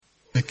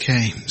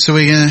Okay, so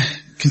we're going to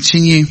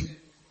continue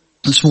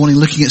this morning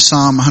looking at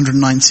Psalm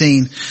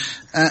 119.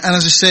 And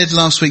as I said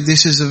last week,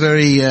 this is a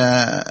very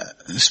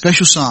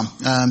special psalm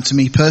to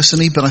me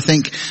personally, but I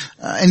think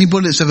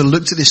anybody that's ever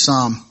looked at this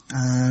psalm,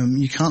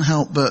 you can't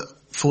help but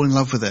fall in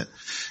love with it.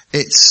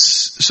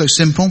 It's so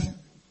simple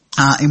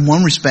in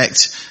one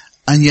respect,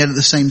 and yet at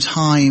the same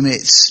time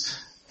it's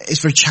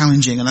very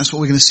challenging, and that's what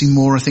we're going to see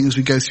more, I think, as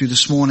we go through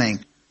this morning.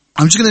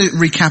 I'm just going to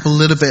recap a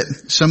little bit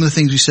some of the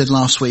things we said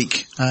last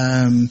week.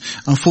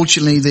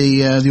 Unfortunately,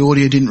 the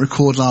audio didn't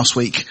record last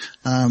week,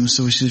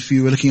 so if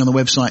you were looking on the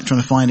website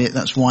trying to find it,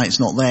 that's why it's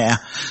not there.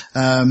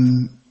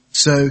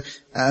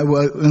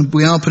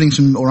 We are putting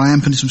some, or I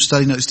am putting some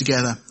study notes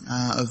together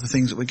of the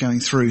things that we're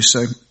going through.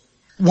 So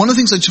one of the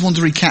things I just want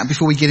to recap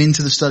before we get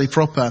into the study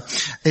proper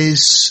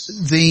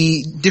is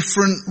the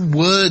different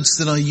words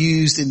that are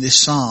used in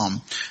this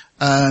psalm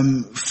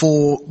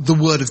for the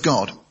Word of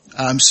God.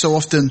 So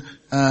often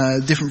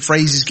different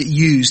phrases get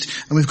used,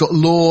 and we've got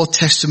law,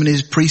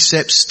 testimonies,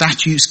 precepts,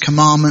 statutes,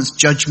 commandments,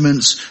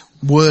 judgments,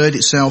 word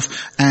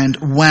itself, and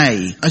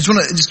way. I just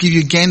want to give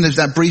you again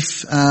that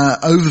brief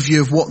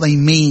overview of what they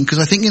mean, because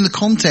I think in the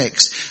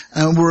context,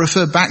 we'll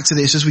refer back to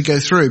this as we go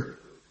through.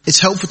 It's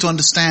helpful to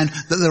understand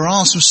that there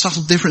are some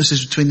subtle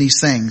differences between these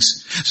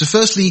things. So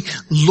firstly,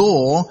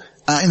 law,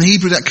 in the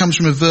Hebrew that comes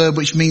from a verb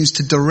which means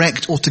to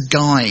direct or to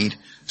guide.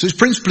 So it's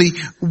principally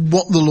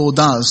what the law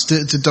does,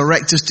 to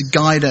direct us, to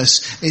guide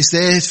us. It's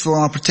there for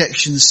our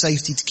protection,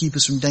 safety, to keep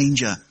us from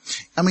danger.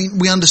 I mean,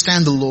 we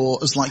understand the law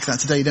as like that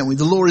today, don't we?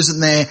 The law isn't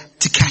there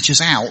to catch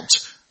us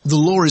out. The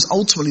law is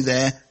ultimately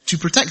there to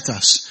protect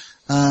us,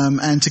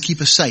 and to keep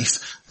us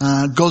safe.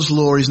 God's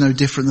law is no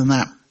different than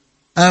that.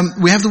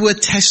 We have the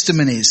word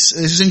testimonies.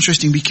 This is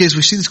interesting because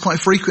we see this quite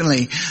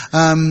frequently.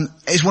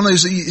 It's one of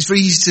those, it's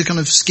very easy to kind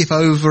of skip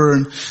over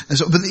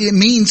but it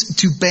means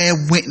to bear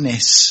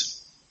witness.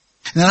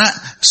 Now that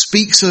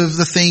speaks of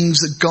the things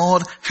that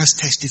God has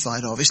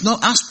testified of. It's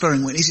not us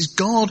bearing witness, it's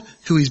God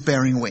who is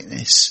bearing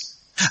witness.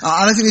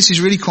 I think this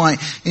is really quite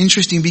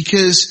interesting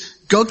because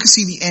God can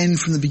see the end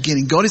from the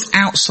beginning. God is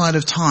outside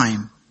of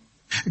time.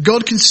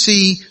 God can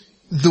see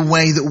the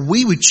way that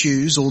we would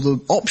choose, or the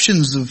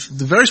options of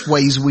the various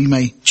ways we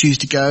may choose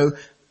to go,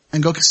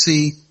 and God can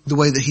see the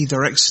way that He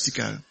directs us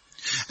to go.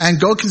 And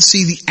God can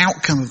see the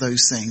outcome of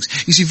those things.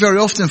 You see, very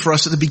often for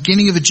us at the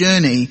beginning of a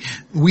journey,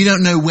 we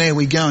don't know where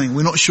we're going.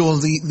 We're not sure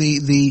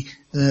the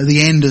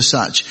end as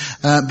such.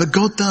 But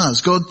God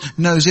does. God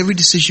knows every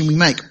decision we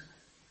make.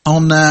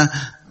 On, I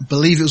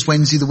believe it was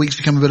Wednesday, the week's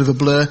become a bit of a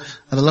blur.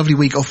 Had a lovely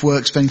week off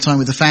work, spending time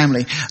with the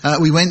family.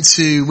 We went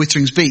to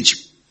Witterings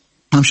Beach.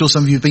 I'm sure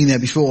some of you have been there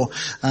before.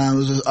 It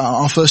was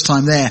our first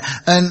time there.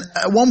 And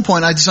at one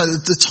point I decided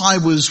that the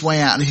tide was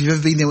way out. And if you've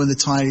ever been there when the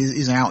tide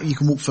is out, you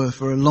can walk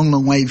for a long,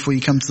 long way before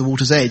you come to the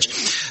water's edge.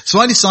 So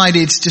I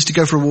decided just to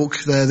go for a walk.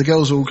 The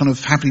girls were all kind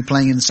of happily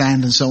playing in the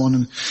sand and so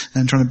on,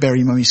 and trying to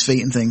bury mummy's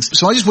feet and things.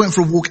 So I just went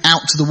for a walk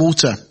out to the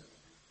water.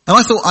 And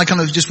I thought I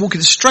kind of just walk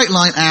in a straight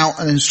line out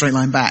and then a straight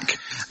line back.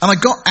 And I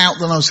got out,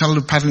 then I was kind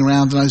of paddling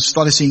around, and I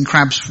started seeing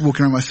crabs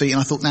walking around my feet, and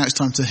I thought now it's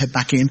time to head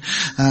back in.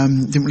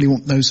 Didn't really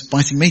want those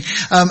biting me.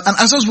 And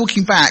as I was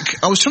walking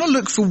back, I was trying to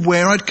look for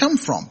where I'd come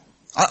from.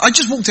 I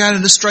just walked out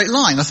in a straight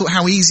line. I thought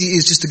how easy it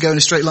is just to go in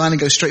a straight line and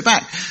go straight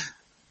back.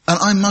 And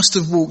I must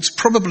have walked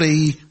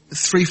probably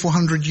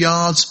 300-400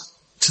 yards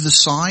to the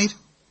side.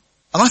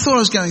 And I thought I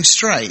was going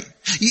straight.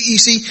 You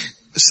see,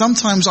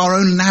 sometimes our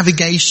own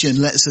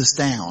navigation lets us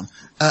down.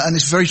 And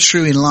it's very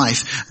true in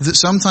life that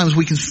sometimes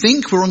we can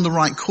think we're on the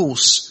right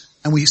course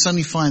and we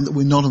suddenly find that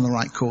we're not on the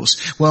right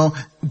course. Well,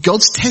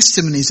 God's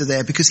testimonies are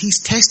there because He's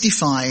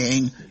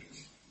testifying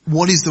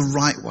what is the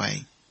right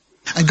way.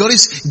 And God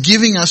is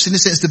giving us, in a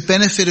sense, the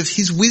benefit of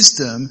His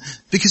wisdom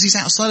because He's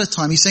outside of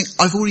time. He's saying,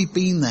 I've already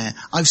been there.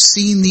 I've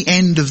seen the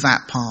end of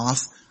that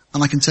path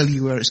and I can tell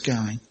you where it's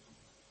going.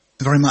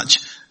 Very much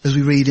as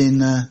we read in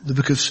the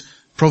book of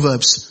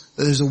Proverbs,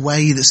 that there's a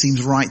way that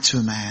seems right to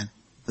a man,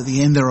 but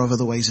the end thereof are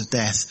the ways of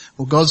death.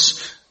 Well,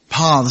 God's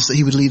paths that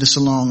He would lead us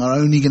along are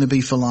only going to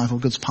be for life, or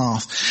God's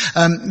path.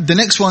 The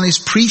next one is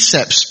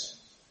precepts.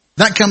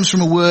 That comes from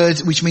a word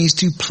which means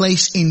to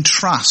place in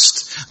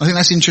trust. I think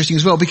that's interesting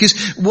as well,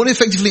 because what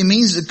effectively it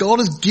means is that God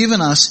has given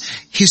us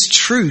His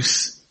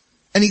truth,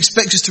 and He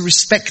expects us to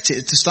respect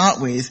it to start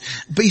with,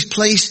 but He's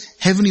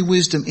placed heavenly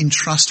wisdom in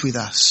trust with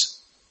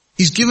us.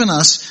 He's given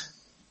us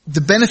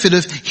the benefit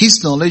of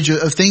His knowledge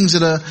of things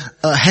that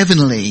are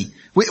heavenly.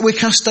 We're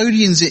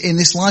custodians in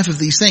this life of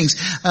these things.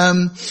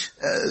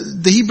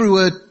 The Hebrew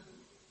word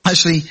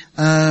actually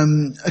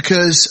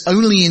occurs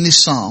only in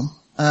this psalm,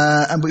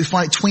 but we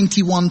find it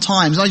 21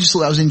 times. I just thought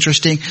that was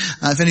interesting.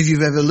 If any of you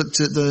have ever looked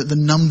at the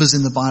numbers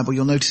in the Bible,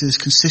 you'll notice there's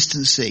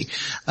consistency.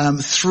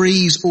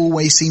 Threes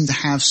always seem to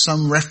have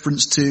some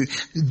reference to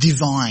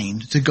divine,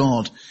 to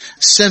God.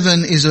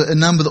 7 is a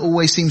number that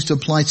always seems to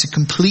apply to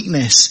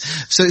completeness.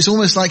 So it's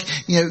almost like,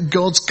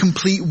 God's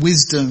complete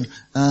wisdom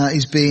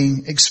is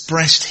being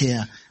expressed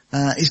here.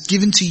 It's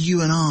given to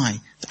you and I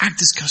to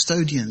act as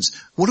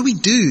custodians. What do we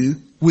do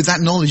with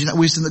that knowledge and that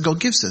wisdom that God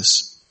gives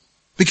us?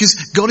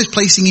 Because God is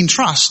placing in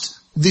trust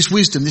this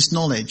wisdom, this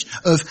knowledge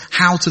of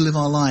how to live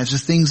our lives, the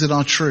things that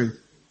are true.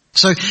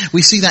 So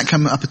we see that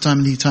come up time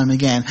and time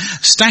again.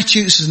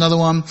 Statutes is another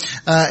one.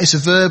 It's a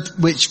verb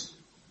which,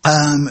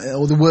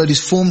 or the word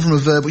is formed from a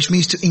verb which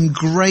means to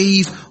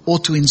engrave or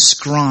to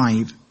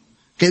inscribe.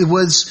 Okay, the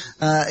words,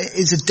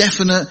 is a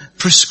definite,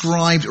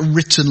 prescribed,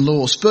 written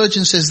law.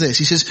 Spurgeon says this.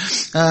 He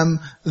says,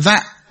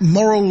 that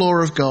moral law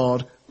of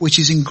God which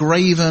is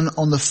engraven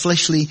on the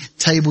fleshly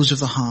tables of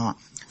the heart,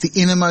 the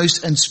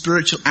innermost and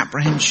spiritual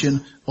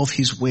apprehension of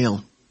his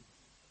will.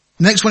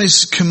 Next one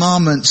is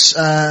commandments.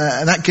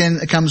 That again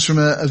comes from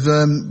a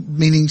verb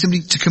meaning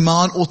simply to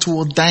command or to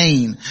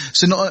ordain.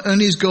 So not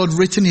only has God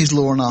written his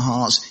law in our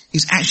hearts,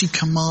 he's actually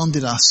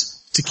commanded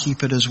us to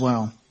keep it as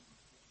well.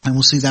 And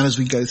we'll see that as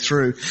we go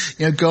through.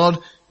 You know, God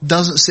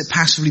doesn't sit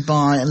passively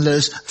by and let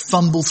us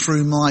fumble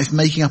through life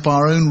making up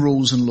our own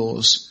rules and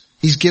laws.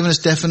 He's given us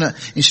definite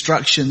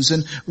instructions,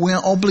 and we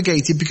are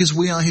obligated because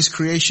we are his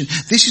creation.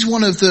 This is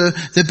one of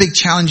the big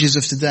challenges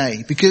of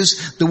today,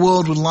 because the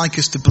world would like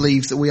us to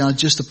believe that we are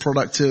just a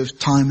product of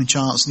time and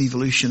chance and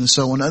evolution and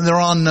so on, and there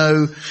are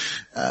no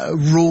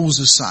rules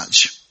as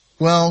such.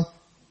 Well,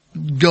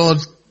 God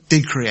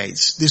did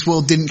create. This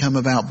world didn't come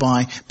about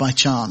by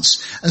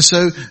chance. And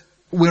so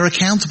we're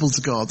accountable to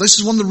God. This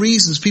is one of the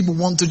reasons people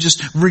want to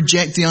just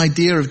reject the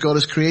idea of God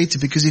as creator,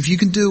 because if you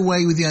can do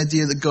away with the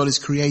idea that God is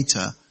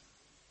creator,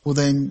 well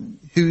then,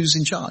 who's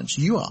in charge?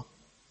 You are.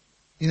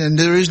 You know, and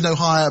there is no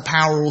higher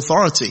power or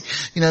authority.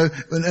 You know,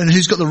 and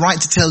who's got the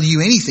right to tell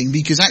you anything?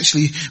 Because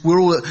actually,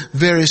 we're all at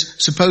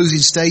various supposed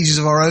stages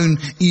of our own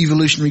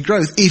evolutionary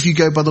growth, if you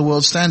go by the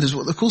world's standards.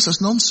 Well, of course,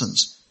 that's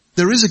nonsense.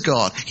 There is a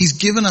God. He's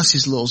given us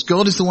his laws.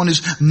 God is the one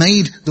who's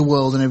made the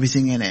world and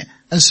everything in it.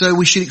 And so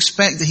we should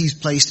expect that he's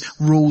placed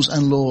rules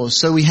and laws.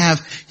 So we have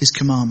his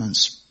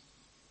commandments.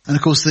 And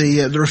of course,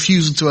 the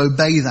refusal to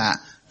obey that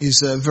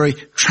is very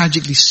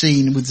tragically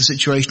seen with the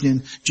situation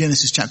in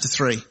Genesis chapter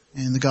 3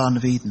 in the Garden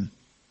of Eden.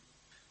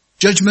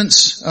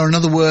 Judgments are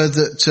another word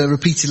that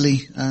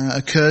repeatedly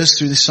occurs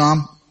through the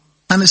psalm,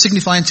 and it's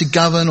signifying to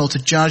govern or to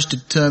judge, to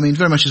determine,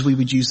 very much as we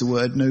would use the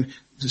word, no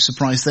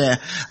surprise there.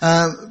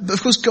 But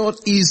of course God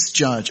is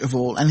judge of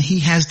all, and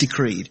he has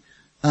decreed.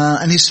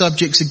 And his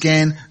subjects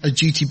again are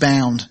duty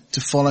bound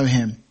to follow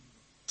him.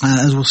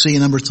 As we'll see a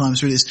number of times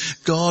through this,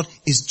 God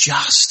is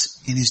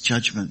just in his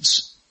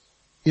judgments.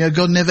 You know,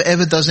 God never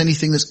ever does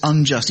anything that's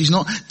unjust. He's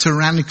not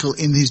tyrannical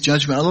in his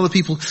judgment. A lot of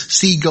people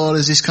see God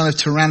as this kind of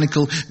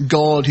tyrannical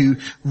God who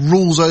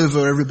rules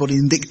over everybody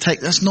and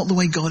dictates. That's not the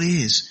way God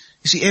is.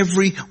 You see,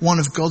 every one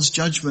of God's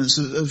judgments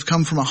have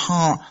come from a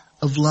heart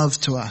of love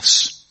to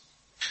us.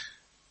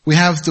 We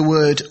have the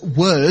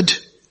word,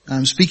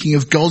 speaking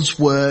of God's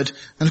word,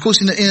 and of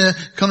course in a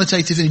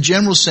connotative, in a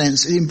general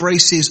sense, it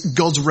embraces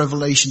God's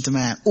revelation to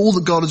man. All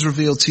that God has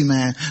revealed to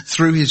man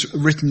through his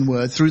written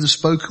word, through the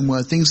spoken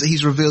word, things that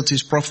he's revealed to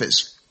his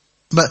prophets.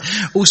 But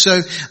also,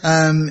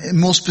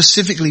 more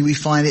specifically, we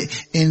find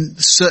it in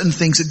certain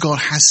things that God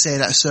has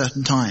said at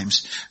certain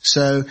times.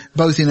 So,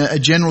 both in a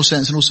general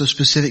sense and also a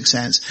specific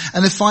sense.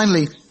 And then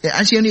finally, it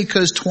actually only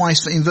occurs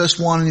twice, in verse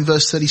 1 and in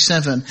verse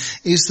 37,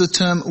 is the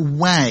term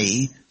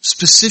way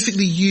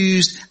specifically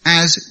used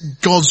as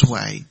God's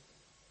way.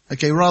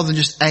 Okay, rather than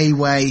just a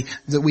way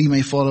that we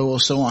may follow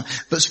or so on.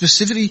 But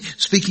specifically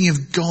speaking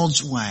of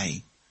God's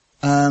way.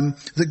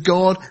 That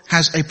God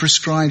has a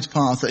prescribed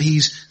path that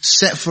he's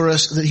set for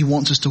us, that he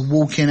wants us to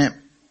walk in it,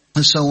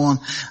 and so on.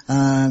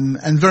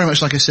 And very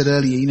much like I said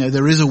earlier, you know,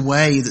 there is a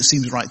way that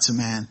seems right to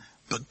man,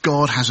 but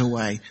God has a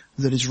way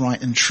that is right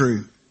and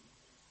true.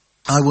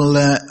 I will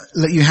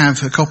let you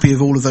have a copy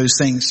of all of those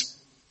things,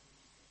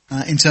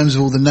 in terms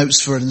of all the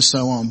notes for it and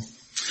so on.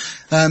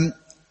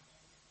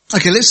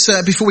 Okay,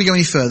 let's, before we go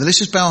any further, let's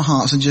just bow our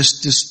hearts and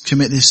just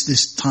commit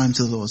this time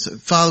to the Lord. So,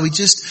 Father, we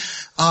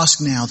just ask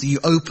now that you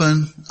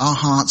open our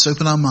hearts,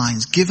 open our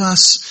minds. Give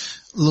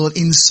us, Lord,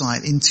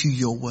 insight into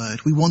your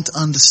word. We want to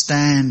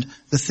understand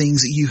the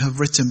things that you have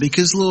written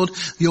because, Lord,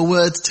 your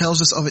word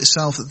tells us of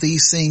itself that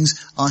these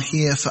things are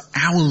here for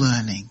our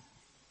learning.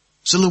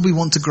 So, Lord, we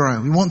want to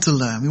grow. We want to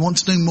learn. We want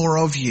to know more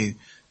of you.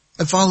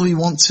 And, Father, we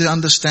want to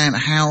understand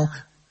how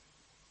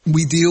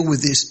we deal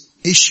with this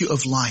issue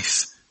of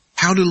life.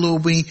 How do,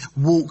 Lord, we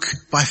walk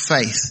by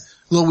faith?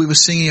 Lord, we were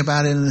singing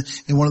about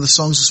it in one of the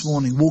songs this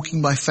morning,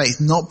 walking by faith,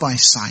 not by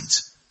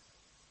sight.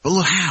 But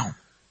Lord, how?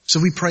 So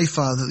we pray,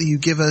 Father, that you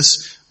give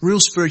us real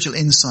spiritual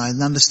insight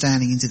and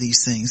understanding into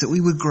these things, that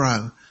we would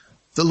grow.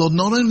 That, Lord,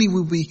 not only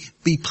would we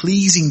be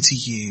pleasing to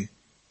you,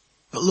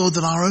 but, Lord,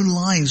 that our own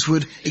lives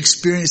would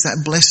experience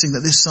that blessing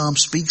that this psalm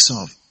speaks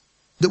of.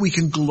 That we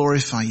can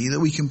glorify you, that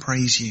we can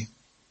praise you.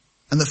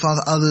 And that,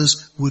 Father,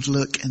 others would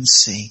look and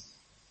see.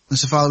 And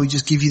so, Father, we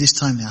just give you this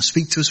time now.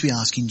 Speak to us, we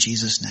ask, in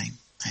Jesus' name.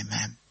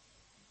 Amen.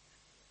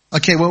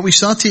 Okay, well, we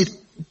started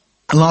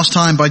last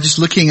time by just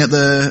looking at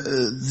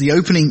the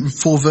opening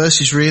 4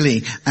 verses,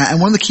 really.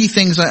 And one of the key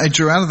things I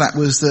drew out of that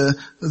was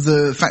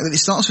the fact that it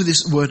starts with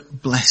this word,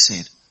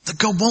 blessed. That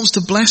God wants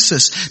to bless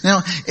us.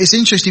 Now, it's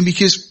interesting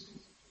because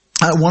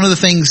one of the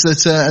things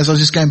that, as I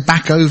was just going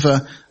back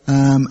over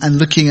and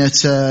looking at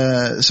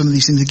some of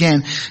these things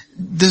again,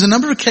 there's a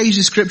number of occasions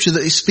in Scripture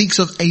that it speaks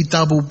of a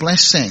double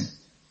blessing.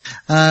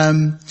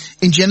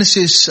 In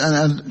Genesis,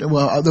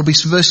 there'll be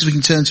some verses we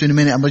can turn to in a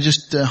minute, and I'll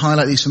just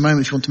highlight these for a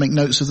moment if you want to make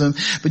notes of them.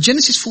 But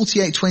Genesis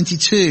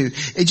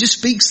 48:22, it just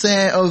speaks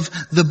there of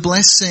the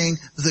blessing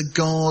that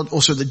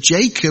that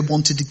Jacob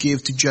wanted to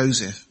give to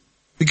Joseph.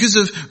 Because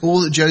of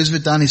all that Joseph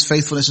had done, his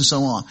faithfulness and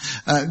so on,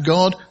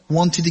 Jacob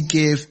wanted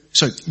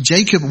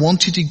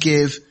to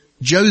give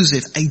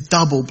Joseph a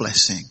double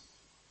blessing.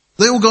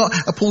 They all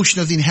got a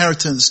portion of the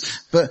inheritance,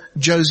 but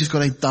Joseph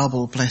got a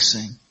double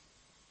blessing.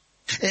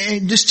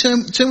 Just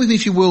turn with me,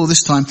 if you will,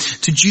 this time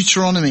to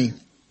Deuteronomy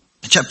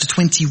chapter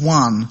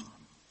 21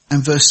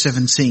 and verse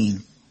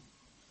 17.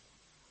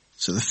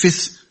 So the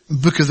fifth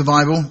book of the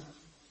Bible,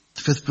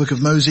 the fifth book of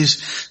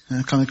Moses,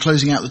 kind of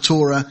closing out the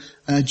Torah,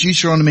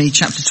 Deuteronomy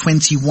chapter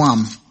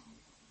 21.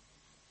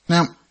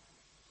 Now,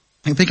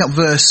 you pick up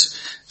verse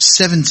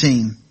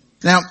 17.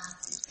 Now,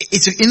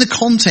 it's in the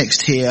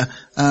context here,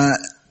 a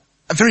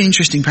very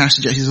interesting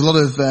passage. There's a lot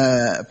of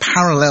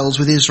parallels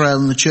with Israel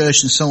and the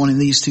church and so on in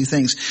these two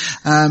things.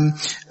 And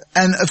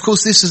of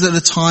course this is at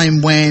a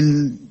time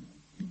when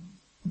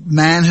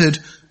man had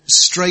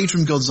strayed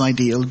from God's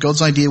ideal.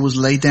 God's ideal was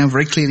laid down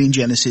very clearly in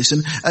Genesis.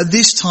 And at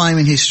this time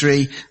in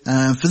history,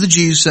 for the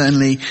Jews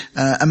certainly,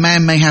 a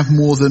man may have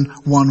more than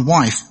one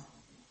wife.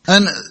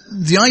 And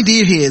the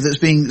idea here that's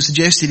being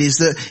suggested is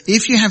that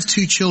if you have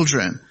two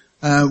children,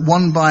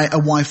 one by a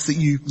wife that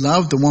you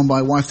loved and one by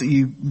a wife that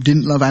you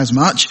didn't love as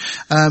much,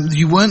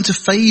 you weren't to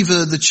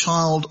favor the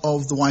child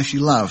of the wife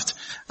you loved.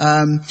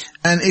 And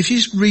if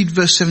you read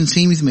verse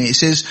 17 with me, it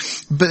says,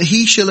 "But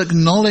he shall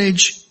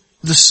acknowledge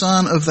the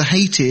son of the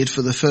hated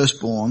for the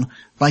firstborn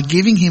by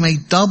giving him a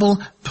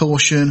double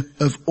portion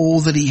of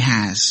all that he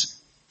has.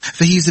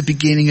 For he is the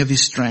beginning of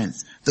his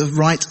strength. The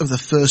right of the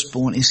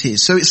firstborn is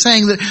his." So it's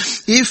saying that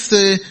if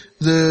the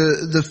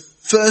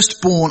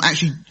firstborn,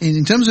 actually,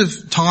 in terms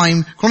of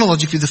time,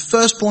 chronologically, the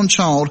firstborn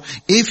child,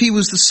 if he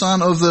was the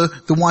son of the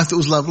wife that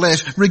was loved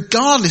less,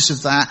 regardless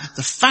of that,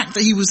 the fact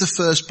that he was the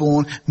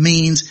firstborn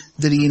means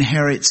that he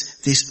inherits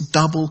this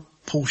double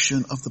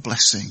portion of the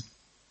blessing.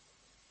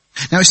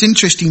 Now it's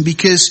interesting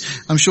because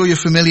I'm sure you're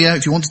familiar.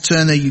 If you want to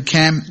turn there, you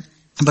can.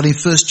 But in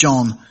 1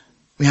 John,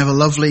 we have a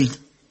lovely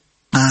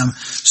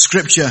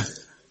scripture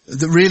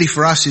that really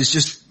for us is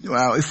just,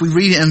 well, if we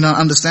read it and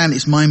understand it,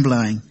 it's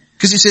mind-blowing.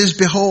 Because it says,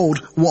 "Behold,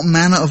 what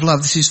manner of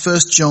love," this is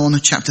 1 John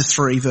chapter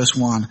 3 verse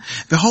 1.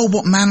 "Behold,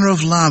 what manner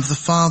of love the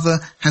Father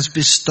has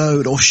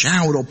bestowed or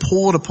showered or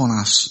poured upon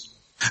us,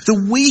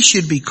 that we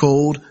should be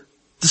called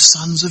the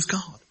sons of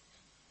God."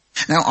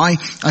 Now I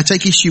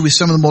take issue with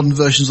some of the modern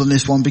versions on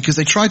this one because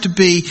they try to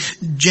be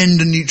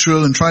gender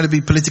neutral and try to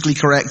be politically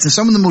correct, and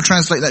some of them will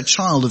translate that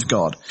child of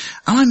God.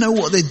 And I know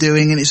what they're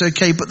doing and it's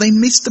okay, but they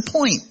miss the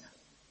point.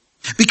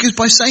 Because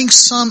by saying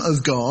son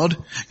of God,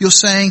 you're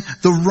saying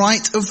the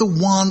right of the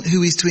one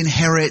who is to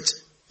inherit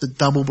the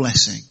double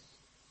blessing.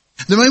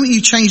 The moment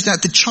you change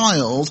that to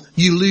child,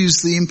 you lose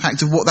the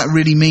impact of what that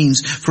really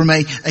means from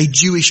a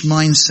Jewish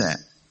mindset.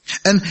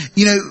 And,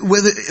 you know,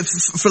 whether,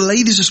 for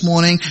ladies this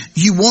morning,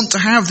 you want to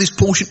have this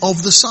portion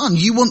of the son.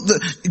 You want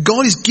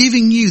God is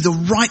giving you the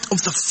right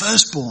of the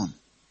firstborn.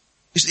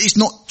 It's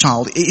not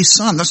child, it is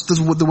son. That's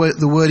what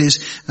the word is,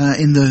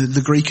 in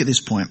the Greek at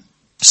this point.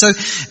 So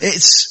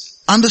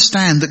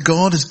understand that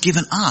God has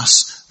given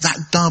us that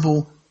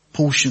double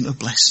portion of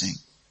blessing.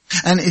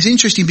 And it's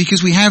interesting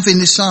because we have in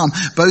this psalm,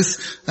 both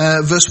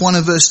verse 1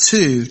 and verse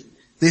 2,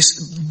 this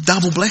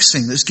double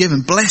blessing that's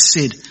given.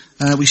 Blessed,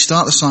 we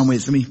start the psalm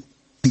with, let me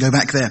go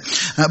back there.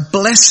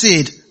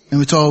 Blessed, and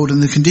we're told,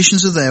 and the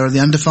conditions are there, are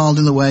the undefiled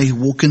in the way who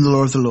walk in the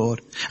law of the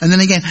Lord. And then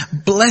again,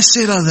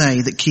 blessed are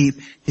they that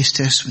keep his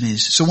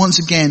testimonies. So once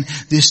again,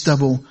 this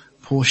double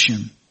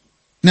portion.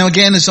 Now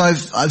again, as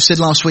I've said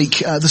last week,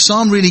 the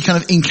psalm really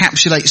kind of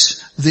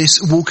encapsulates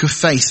this walk of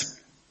faith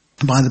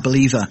by the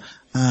believer.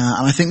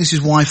 And I think this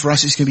is why for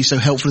us it's going to be so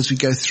helpful as we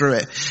go through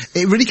it.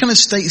 It really kind of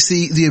states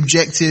the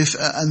objective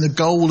and the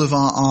goal of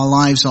our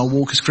lives, our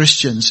walk as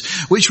Christians,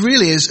 which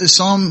really is, as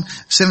Psalm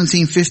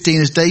 17:15,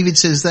 as David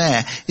says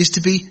there, is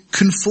to be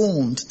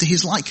conformed to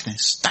his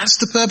likeness. That's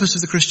the purpose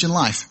of the Christian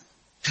life.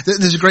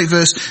 There's a great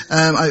verse,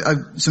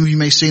 some of you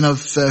may have seen,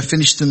 I've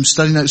finished some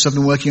study notes I've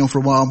been working on for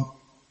a while.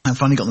 I've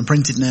finally got them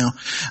printed now.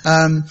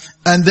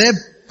 And they're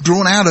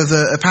drawn out of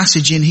a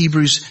passage in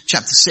Hebrews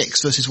chapter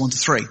 6, verses 1 to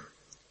 3.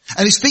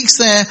 And it speaks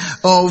there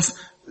of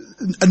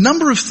a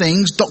number of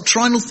things,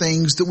 doctrinal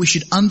things that we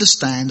should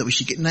understand, that we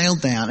should get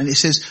nailed down. And it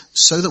says,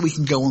 so that we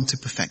can go on to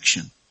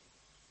perfection.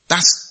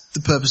 That's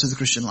the purpose of the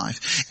Christian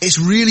life. It's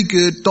really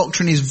good.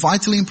 Doctrine is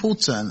vitally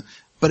important,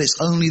 but it's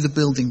only the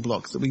building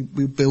block that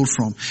we build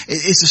from.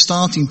 It's a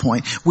starting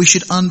point. We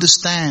should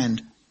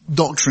understand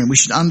doctrine. We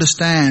should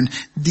understand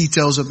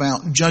details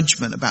about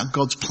judgment, about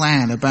God's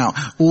plan, about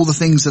all the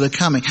things that are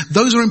coming.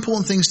 Those are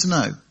important things to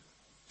know.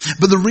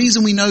 But the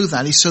reason we know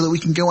that is so that we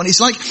can go on. It's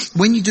like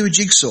when you do a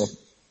jigsaw.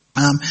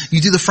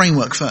 You do the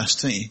framework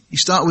first, don't you? You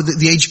start with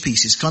the edge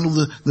pieces, kind of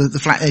the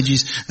flat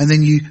edges, and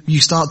then you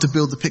start to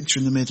build the picture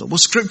in the middle. Well,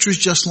 Scripture is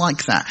just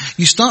like that.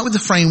 You start with the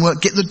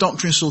framework, get the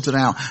doctrine sorted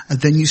out, and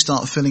then you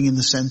start filling in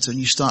the center and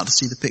you start to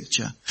see the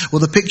picture. Well,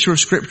 the picture of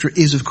Scripture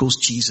is, of course,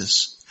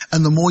 Jesus.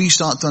 And the more you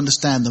start to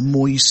understand, the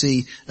more you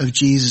see of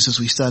Jesus as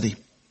we study.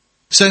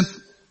 So,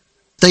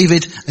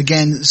 David,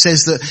 again,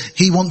 says that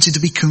he wanted to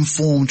be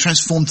transformed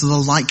to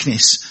the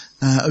likeness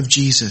of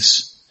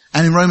Jesus.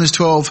 And in Romans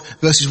 12,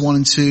 verses 1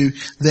 and 2,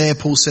 there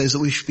Paul says that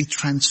we should be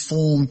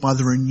transformed by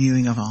the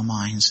renewing of our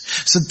minds.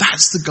 So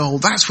that's the goal.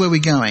 That's where we're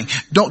going.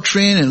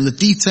 Doctrine and the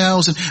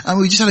details. And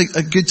we just had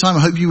a good time.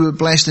 I hope you were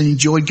blessed and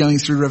enjoyed going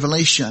through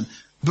Revelation.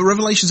 But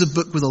Revelation's a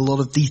book with a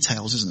lot of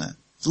details, isn't it?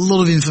 It's a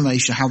lot of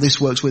information, how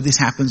this works, where this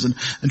happens, and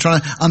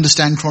trying to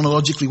understand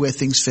chronologically where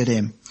things fit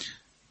in.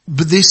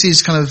 But this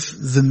is kind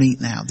of the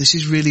meat now. This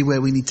is really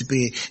where we need to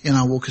be in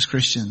our walk as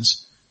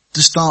Christians.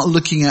 To start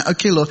looking at,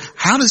 okay, Lord,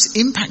 how does it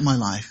impact my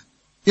life?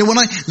 You know, when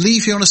I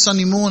leave here on a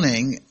Sunday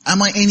morning,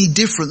 am I any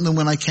different than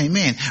when I came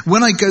in?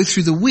 When I go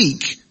through the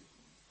week,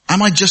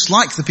 am I just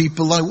like the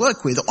people I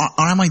work with,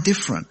 or am I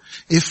different?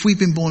 If we've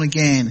been born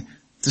again,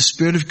 the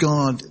Spirit of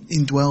God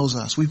indwells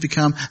us. We've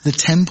become the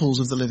temples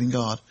of the living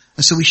God.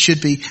 And so we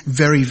should be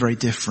very, very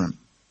different.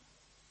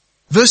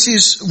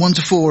 Verses 1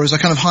 to 4, as I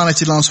kind of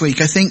highlighted last week,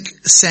 I think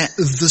set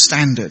the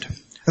standard.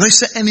 They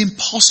set an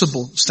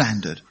impossible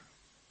standard.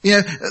 You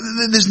know,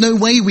 there's no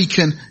way we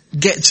can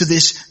get to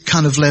this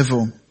kind of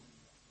level.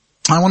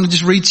 I want to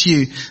just read to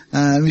you,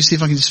 let me see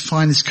if I can just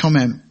find this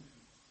comment.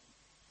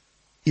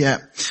 Yeah,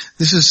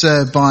 this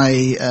is by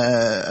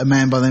a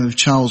man by the name of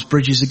Charles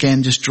Bridges,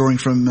 again just drawing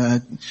from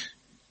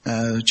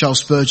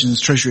Charles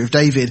Spurgeon's Treasury of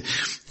David.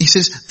 He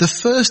says, the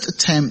first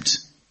attempt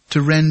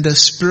to render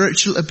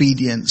spiritual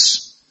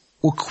obedience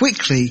will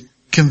quickly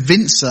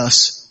convince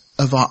us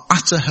of our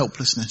utter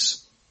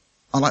helplessness.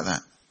 I like that.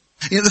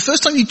 You know, the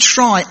first time you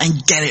try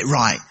and get it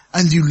right,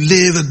 and you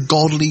live a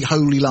godly,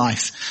 holy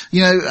life.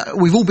 You know,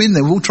 we've all been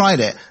there, we've all tried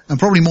it, and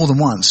probably more than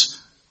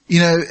once. You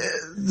know,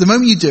 the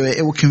moment you do it,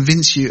 it will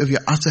convince you of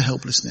your utter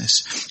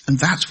helplessness. And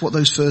that's what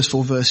those first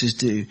 4 verses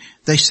do.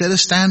 They set a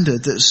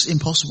standard that's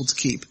impossible to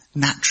keep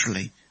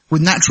naturally.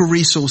 With natural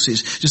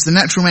resources, just the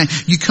natural man.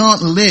 You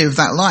can't live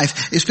that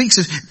life. It speaks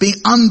of being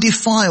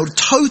undefiled,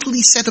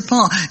 totally set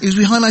apart. As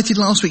we highlighted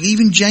last week,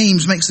 even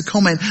James makes the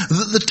comment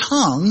that the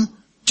tongue,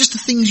 just the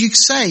things you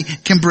say,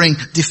 can bring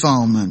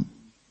defilement.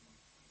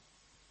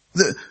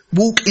 That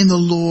walk in the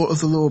law of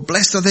the Lord.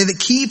 Blessed are they that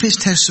keep his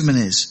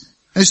testimonies.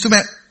 And it's talking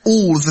about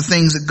all of the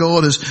things that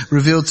God has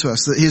revealed to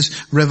us, that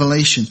his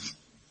revelation.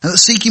 And that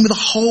seek him with a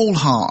whole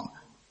heart.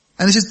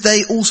 And it says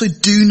they also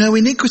do no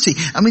iniquity.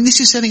 I mean, this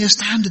is setting a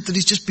standard that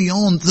is just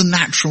beyond the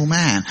natural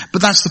man.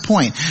 But that's the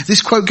point.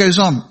 This quote goes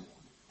on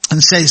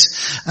and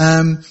says,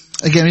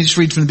 again, I just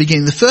read from the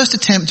beginning. The first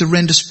attempt to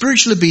render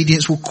spiritual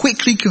obedience will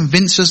quickly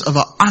convince us of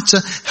our utter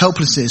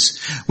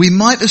helplessness. We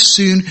might as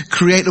soon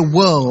create a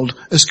world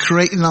as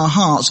create in our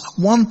hearts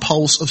one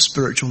pulse of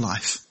spiritual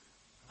life.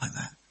 Like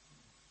that.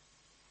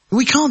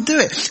 We can't do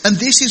it. And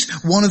this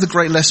is one of the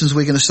great lessons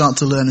we're going to start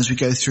to learn as we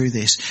go through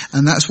this.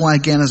 And that's why,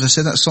 again, as I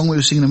said, that song we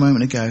were singing a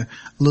moment ago,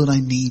 Lord, I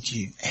need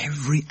you.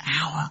 Every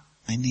hour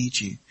I need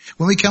you.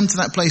 When we come to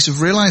that place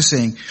of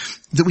realizing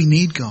that we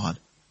need God,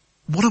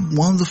 what a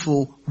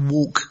wonderful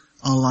walk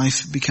our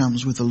life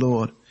becomes with the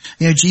Lord.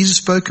 You know, Jesus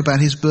spoke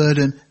about his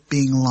burden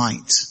being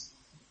light.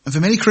 And for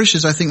many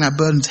Christians, I think that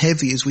burden's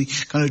heavy as we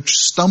kind of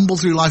stumble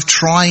through life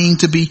trying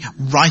to be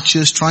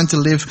righteous, trying to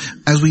live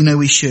as we know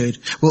we should.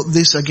 Well,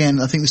 this, again,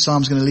 I think the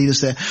Psalm's going to lead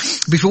us there.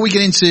 Before we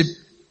get into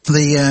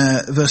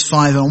the verse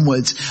 5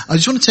 onwards, I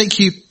just want to take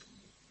you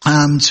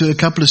to a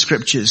couple of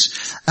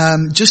scriptures.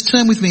 Just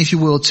turn with me, if you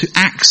will, to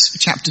Acts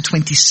chapter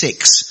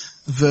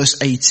 26,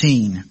 verse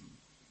 18.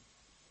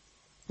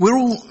 We're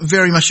all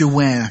very much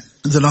aware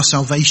that our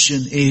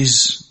salvation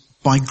is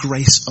by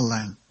grace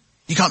alone.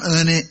 You can't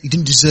earn it. You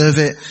didn't deserve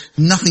it.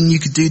 Nothing you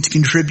could do to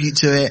contribute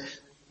to it.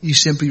 You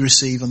simply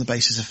receive on the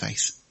basis of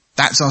faith.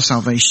 That's our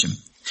salvation.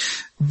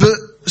 But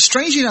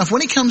strangely enough,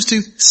 when it comes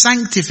to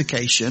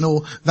sanctification,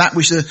 or that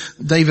which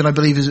David, I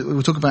believe,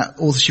 we'll talk about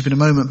authorship in a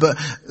moment, but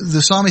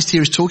the psalmist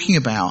here is talking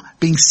about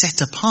being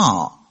set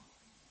apart,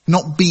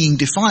 not being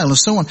defiled and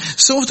so on.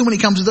 So often when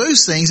it comes to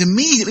those things,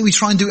 immediately we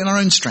try and do it in our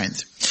own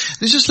strength.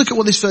 Let's just look at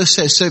what this verse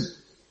says. So,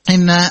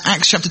 in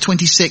Acts chapter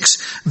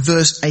 26,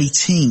 verse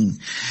 18.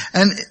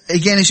 And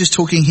again, it's just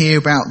talking here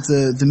about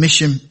the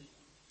mission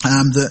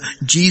that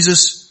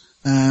Jesus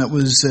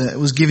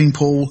was giving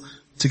Paul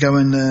to go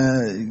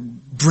and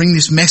bring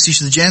this message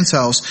to the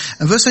Gentiles.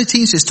 And verse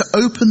 18 says, to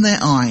open their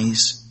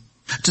eyes,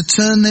 to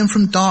turn them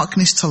from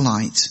darkness to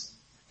light,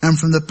 and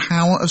from the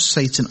power of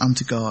Satan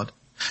unto God,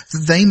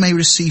 that they may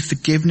receive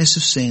forgiveness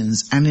of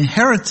sins and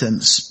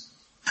inheritance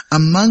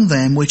among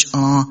them which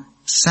are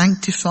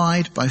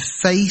sanctified by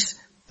faith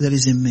that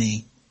is in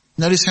me.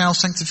 Notice how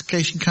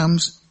sanctification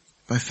comes?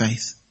 By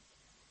faith.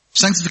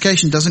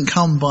 Sanctification doesn't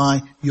come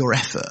by your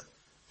effort.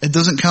 It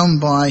doesn't come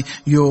by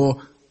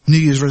your New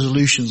Year's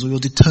resolutions or your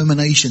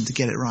determination to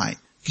get it right.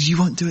 Because you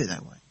won't do it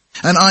that way.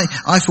 And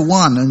I for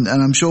one, and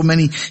I'm sure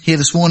many here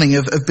this morning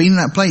have been in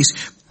that place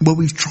where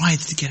we've tried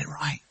to get it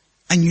right.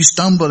 And you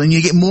stumble and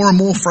you get more and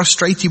more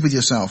frustrated with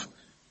yourself.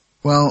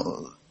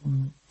 Well,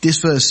 this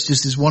verse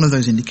just is one of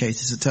those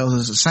indicators that tells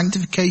us that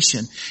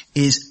sanctification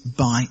is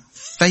by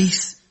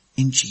faith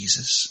in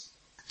Jesus.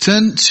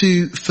 Turn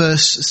to 1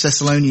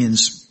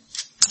 Thessalonians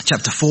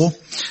chapter 4.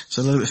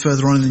 So a little bit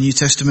further on in the New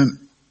Testament.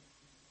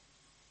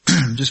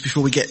 Just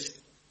before we get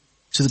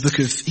to the book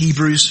of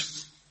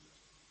Hebrews.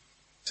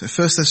 So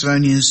 1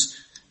 Thessalonians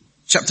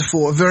chapter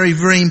 4, a very,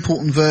 very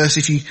important verse.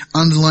 If you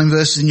underline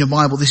verses in your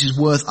Bible, this is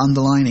worth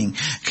underlining.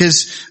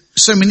 Because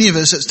so many of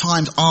us at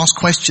times ask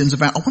questions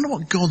about, I wonder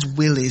what God's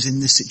will is in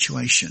this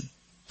situation.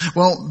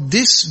 Well,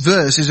 this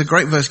verse is a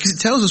great verse because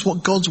it tells us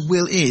what God's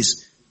will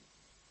is.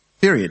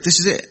 Period. This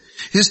is it.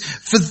 It says,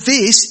 for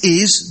this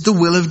is the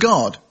will of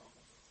God,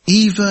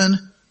 even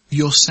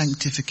your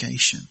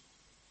sanctification.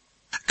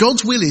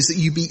 God's will is that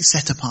you be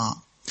set apart.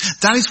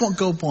 That is what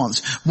God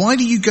wants. Why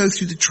do you go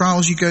through the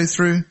trials you go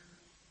through?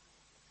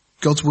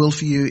 God's will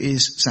for you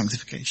is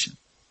sanctification.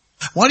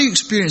 Why do you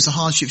experience the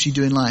hardships you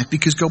do in life?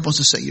 Because God wants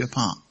to set you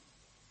apart.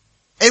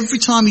 Every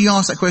time you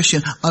ask that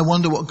question, I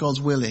wonder what God's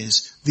will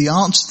is. The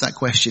answer to that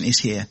question is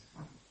here.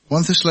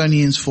 1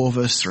 Thessalonians 4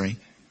 verse 3.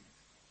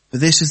 For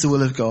this is the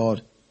will of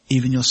God,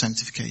 even your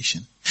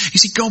sanctification. You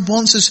see, God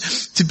wants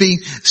us to be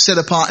set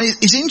apart.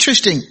 It's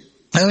interesting.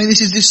 I mean,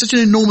 this is such an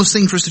enormous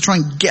thing for us to try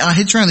and get our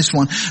heads around this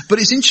one. But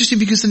it's interesting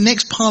because the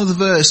next part of the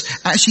verse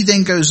actually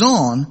then goes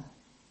on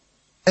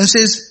and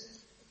says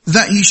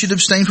that you should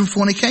abstain from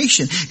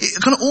fornication.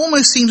 It kind of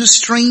almost seems a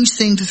strange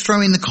thing to throw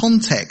in the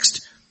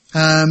context,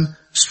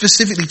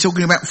 specifically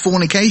talking about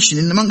fornication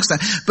in amongst that.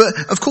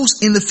 But of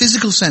course, in the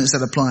physical sense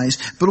that applies,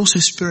 but also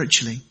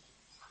spiritually.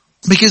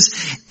 Because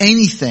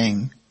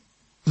anything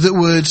that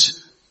would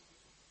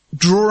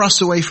draw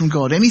us away from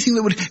God, anything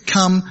that would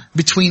come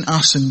between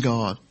us and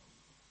God.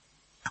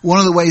 One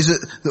of the ways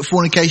that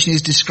fornication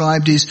is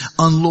described is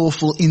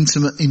unlawful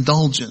intimate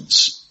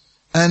indulgence.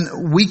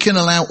 And we can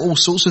allow all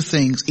sorts of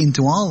things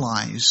into our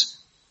lives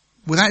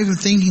without even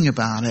thinking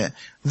about it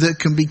that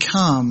can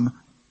become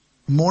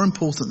more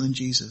important than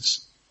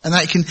Jesus. And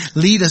that can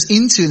lead us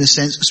into, in a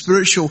sense,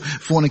 spiritual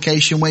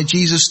fornication where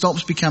Jesus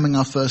stops becoming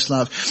our first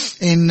love.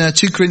 In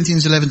 2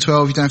 Corinthians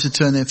 11:12, you don't have to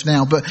turn there for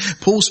now, but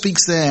Paul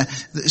speaks there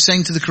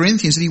saying to the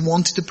Corinthians that he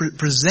wanted to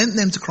present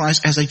them to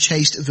Christ as a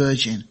chaste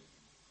virgin.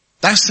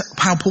 That's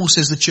how Paul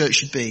says the church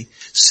should be.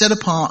 Set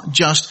apart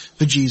just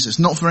for Jesus,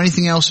 not for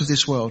anything else of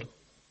this world.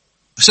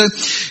 So,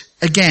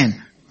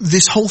 again,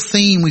 this whole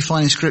theme we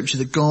find in Scripture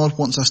that God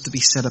wants us to be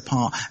set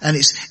apart. And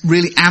it's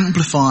really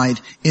amplified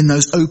in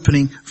those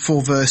opening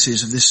 4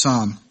 verses of this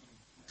psalm.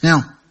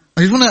 Now,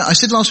 I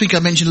said last week I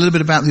mentioned a little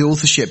bit about the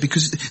authorship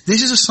because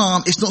this is a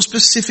psalm, it's not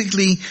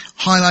specifically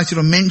highlighted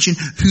or mentioned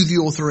who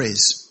the author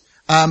is.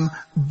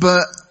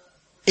 But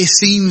it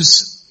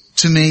seems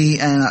to me,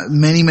 and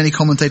many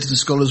commentators and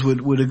scholars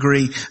would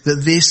agree,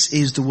 that this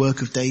is the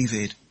work of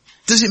David.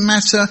 Does it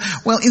matter?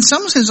 Well, in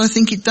some sense I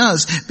think it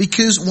does,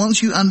 because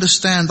once you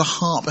understand the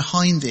heart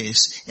behind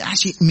this, it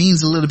actually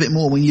means a little bit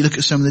more when you look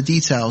at some of the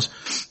details.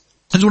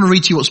 I just want to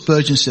read to you what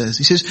Spurgeon says.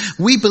 He says,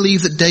 we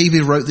believe that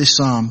David wrote this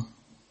psalm.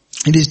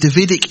 It is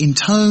Davidic in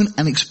tone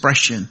and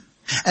expression,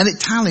 and it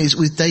tallies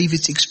with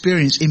David's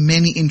experience in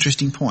many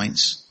interesting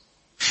points.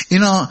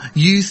 In our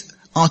youth,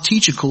 our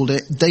teacher called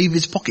it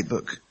David's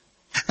pocketbook.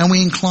 And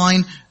we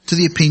incline to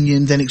the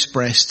opinion then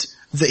expressed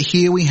that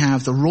here we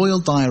have the royal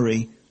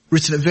diary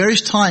written at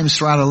various times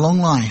throughout a long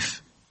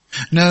life.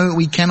 No,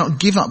 we cannot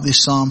give up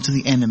this psalm to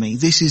the enemy.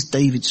 This is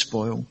David's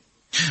spoil.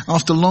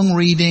 After long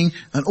reading,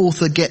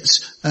 one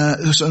gets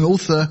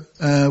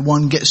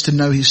to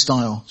know his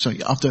style.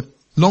 After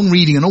long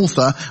reading an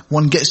author,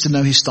 one gets to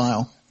know his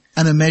style.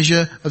 And a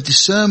measure of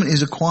discernment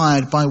is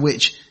acquired by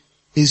which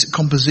his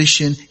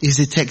composition is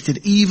detected,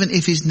 even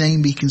if his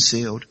name be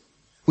concealed.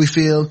 We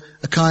feel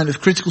a kind of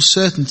critical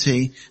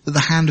certainty that the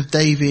hand of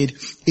David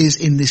is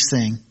in this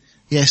thing.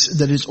 Yes,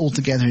 that is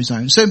altogether his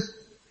own. So,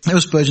 that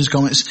was Spurgeon's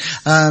comments.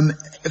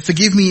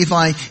 Forgive me if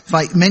I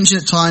mention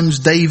at times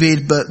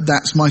David, but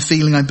that's my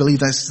feeling. I believe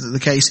that's the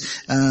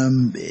case.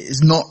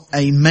 It's not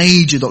a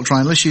major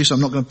doctrinal issue, so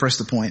I'm not going to press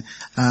the point.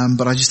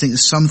 But I just think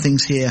there's some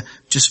things here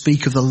just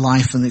speak of the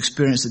life and the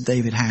experience that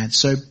David had.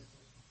 So,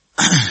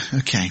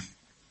 okay.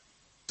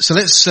 So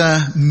let's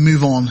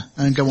move on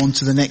and go on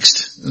to the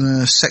next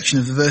section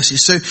of the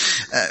verses. So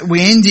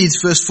we ended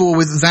verse 4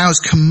 with, thou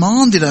hast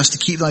commanded us to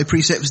keep thy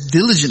precepts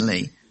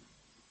diligently.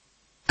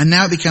 And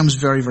now it becomes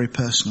very, very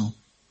personal.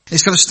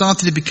 It's kind of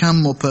started to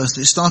become more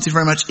personal. It started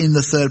very much in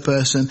the third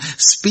person,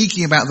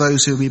 speaking about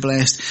those who will be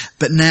blessed.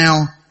 But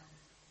now,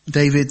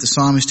 David, the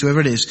psalmist,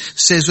 whoever it is,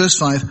 says, verse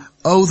 5,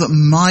 oh, that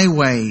my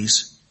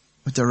ways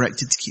were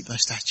directed to keep thy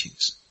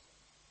statutes.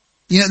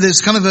 You know,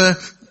 there's kind of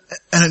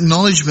an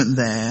acknowledgement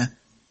there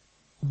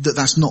that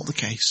that's not the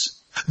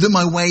case. That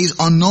my ways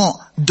are not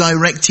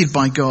directed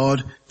by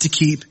God to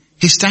keep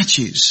his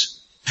statutes.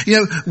 You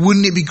know,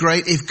 wouldn't it be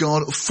great if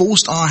God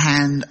forced our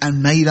hand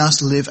and made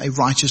us live a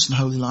righteous and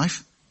holy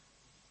life?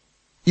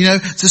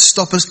 To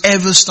stop us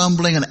ever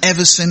stumbling and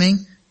ever sinning.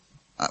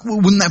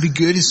 Wouldn't that be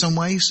good in some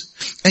ways?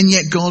 And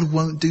yet God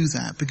won't do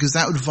that, because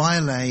that would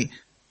violate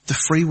the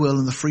free will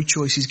and the free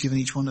choice he's given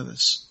each one of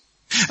us.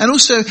 And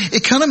also,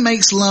 it kind of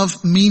makes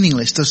love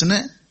meaningless, doesn't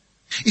it?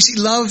 You see,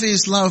 love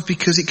is love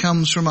because it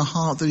comes from a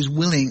heart that is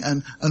willing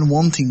and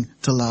wanting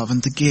to love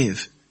and to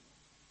give.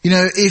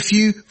 If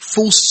you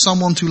force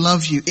someone to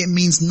love you, it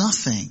means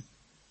nothing.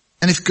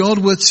 And if God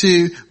were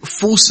to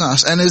force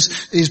us, and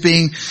as is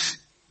being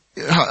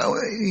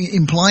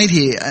implied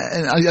here,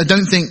 I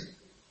don't think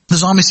the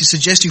psalmist is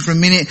suggesting for a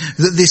minute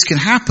that this can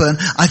happen.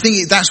 I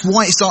think that's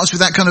why it starts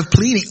with that kind of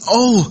pleading.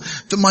 Oh,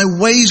 that my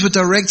ways were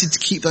directed to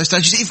keep thy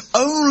statutes. If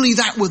only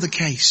that were the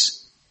case.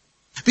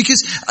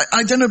 Because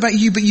I don't know about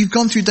you, but you've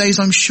gone through days,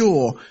 I'm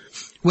sure,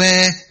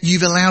 where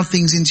you've allowed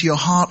things into your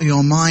heart or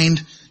your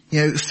mind,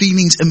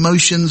 feelings,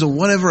 emotions, or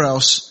whatever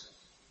else,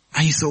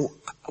 and you thought,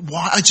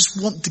 why? I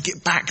just want to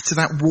get back to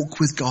that walk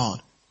with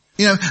God.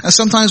 And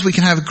sometimes we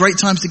can have great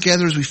times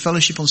together as we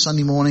fellowship on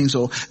Sunday mornings,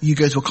 or you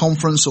go to a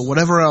conference or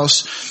whatever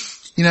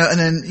else, and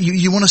then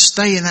you want to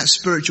stay in that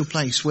spiritual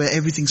place where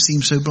everything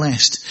seems so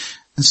blessed,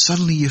 and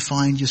suddenly you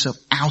find yourself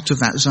out of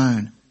that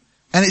zone.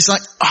 And it's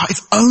like, if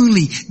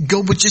only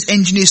God would just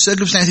engineer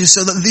circumstances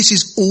so that this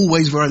is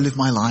always where I live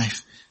my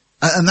life.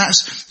 And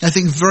that's, I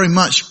think, very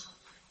much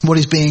what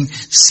is being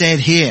said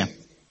here. I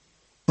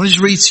want to just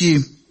read to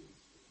you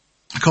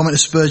a comment of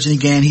Spurgeon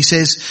again. He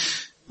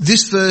says,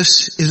 this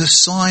verse is a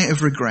sigh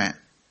of regret,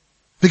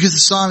 because the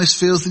psalmist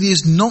feels that he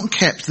has not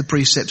kept the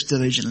precepts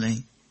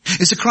diligently.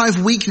 It's a cry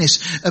of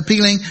weakness,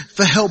 appealing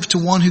for help to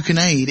one who can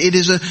aid. It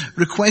is a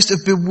request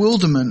of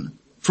bewilderment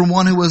from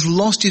one who has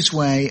lost his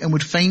way and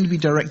would fain be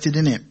directed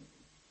in it.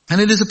 And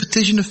it is a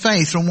petition of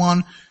faith from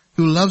one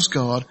who loves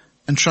God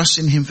and trusts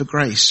in him for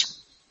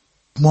grace.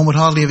 One would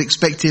hardly have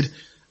expected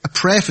a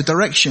prayer for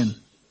direction.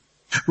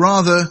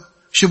 Rather,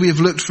 should we have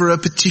looked for a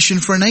petition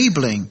for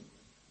enabling?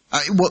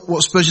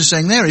 What Spurgeon is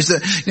saying there is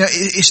that,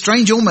 it's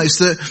strange almost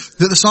that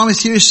the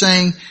psalmist here is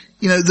saying,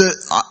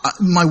 that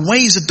my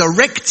ways are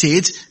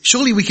directed.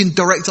 Surely we can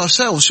direct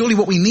ourselves. Surely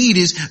what we need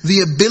is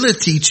the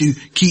ability to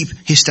keep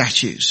his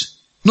statutes.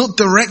 Not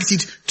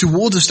directed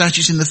toward the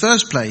statutes in the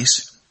first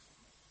place.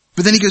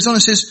 But then he goes on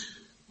and says,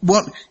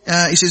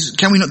 he says,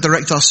 can we not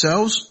direct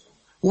ourselves?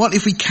 What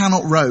if we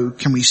cannot row?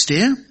 Can we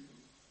steer?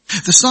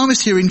 The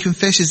psalmist herein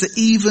confesses that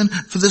even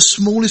for the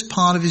smallest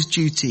part of his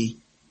duty,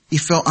 he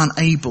felt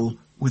unable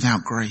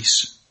without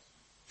grace.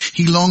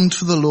 He longed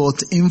for the Lord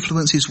to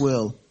influence his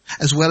will,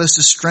 as well as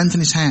to strengthen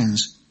his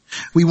hands.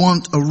 We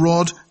want a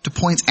rod to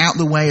point out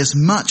the way as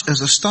much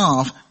as a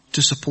staff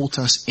to support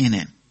us in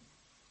it.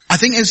 I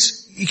think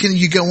as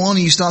you go on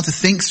and you start to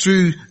think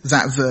through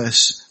that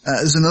verse,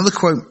 there's another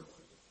quote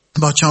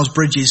by Charles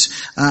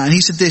Bridges, and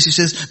he said this, he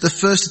says, the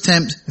first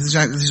attempt, this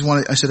is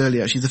what I said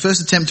earlier actually, the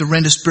first attempt to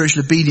render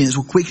spiritual obedience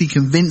will quickly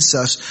convince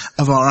us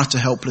of our utter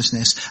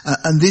helplessness.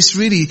 And this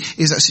really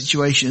is that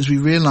situation as we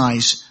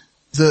realize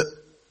that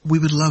we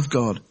would love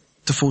God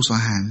to force our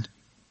hand.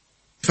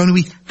 If only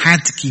we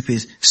had to keep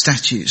his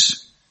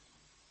statutes.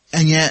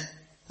 And yet,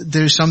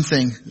 there is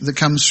something that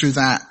comes through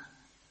that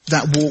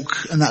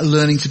walk and that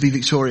learning to be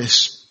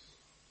victorious.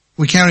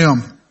 We carry on.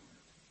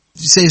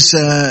 It says,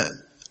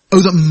 oh,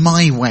 that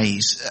my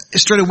ways.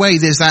 Straight away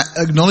there's that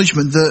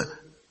acknowledgement that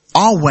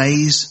our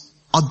ways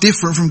are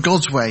different from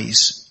God's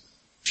ways.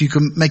 If you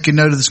can make a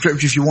note of the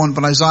scripture if you want,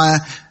 but Isaiah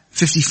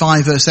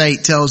 55 verse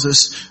 8 tells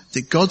us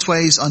that God's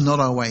ways are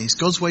not our ways.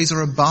 God's ways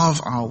are above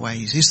our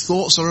ways. His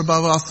thoughts are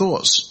above our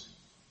thoughts.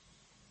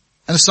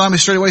 And the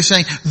psalmist straight away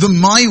saying, the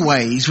my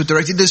ways were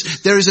directed.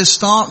 There is a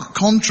stark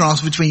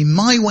contrast between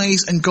my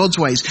ways and God's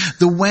ways.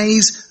 The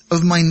ways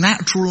of my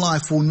natural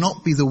life will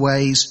not be the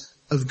ways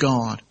of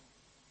God.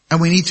 And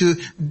we need to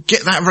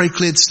get that very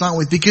clear to start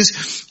with,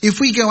 because if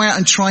we go out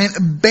and try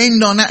and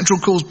bend our natural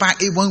course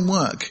back, it won't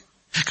work.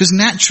 Because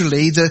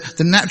naturally,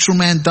 the natural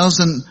man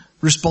doesn't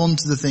respond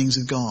to the things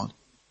of God.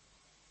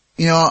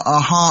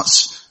 Our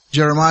hearts,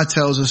 Jeremiah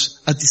tells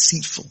us, are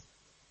deceitful.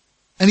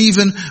 And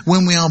even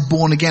when we are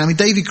born again,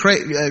 David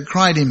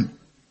cried in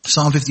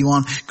Psalm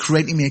 51,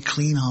 create in me a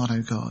clean heart,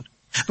 O God.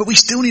 But we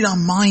still need our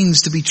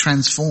minds to be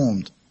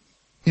transformed.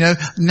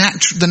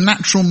 The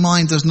natural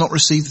mind does not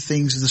receive the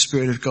things of the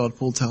Spirit of God,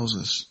 Paul tells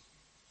us.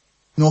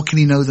 Nor can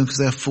he know them because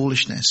they are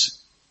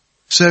foolishness.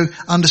 So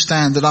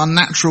understand that our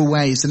natural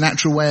ways, the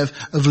natural way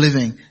of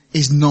living,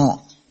 is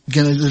not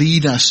going to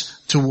lead us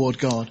toward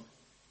God.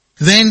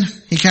 Then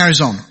he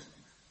carries on.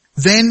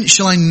 Then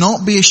shall I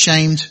not be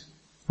ashamed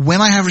when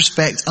I have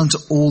respect unto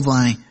all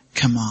thy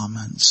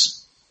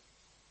commandments.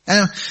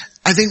 And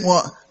I think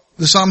what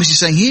the psalmist is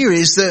saying here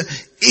is that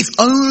if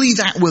only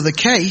that were the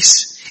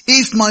case,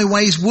 if my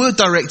ways were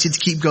directed to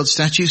keep God's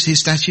statutes, his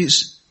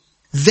statutes,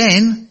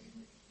 then,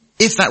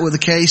 if that were the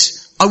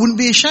case, I wouldn't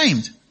be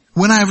ashamed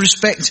when I have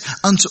respect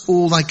unto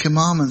all thy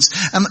commandments.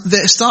 And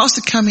there starts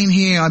to come in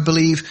here, I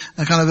believe,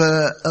 a kind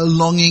of a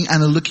longing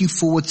and a looking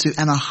forward to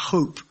and a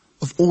hope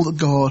of all that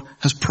God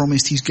has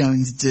promised he's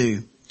going to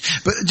do.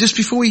 But just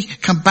before we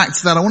come back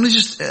to that, I want to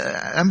just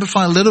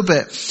amplify a little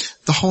bit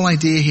the whole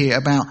idea here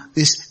about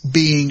this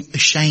being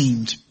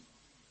ashamed.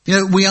 You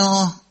know, we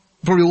are,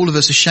 probably all of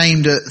us,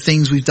 ashamed at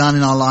things we've done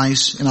in our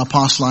lives, in our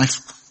past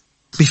life,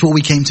 before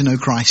we came to know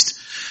Christ.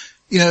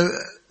 You know,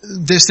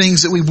 there's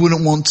things that we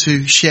wouldn't want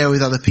to share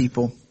with other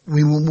people.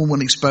 We wouldn't want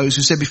to expose.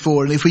 We said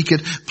before, and if we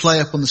could play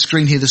up on the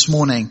screen here this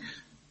morning,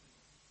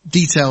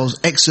 details,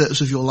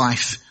 excerpts of your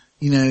life,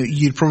 you know,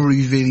 you'd probably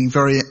be feeling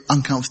very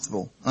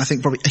uncomfortable. I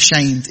think probably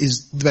ashamed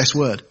is the best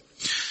word.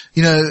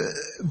 You know,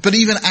 but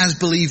even as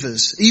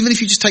believers, even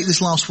if you just take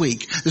this last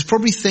week, there's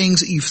probably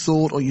things that you've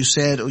thought or you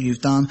said or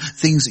you've done,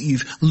 things that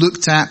you've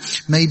looked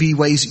at, maybe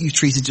ways that you've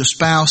treated your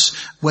spouse,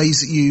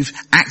 ways that you've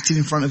acted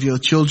in front of your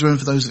children,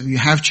 for those of you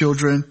who have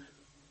children,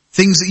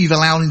 things that you've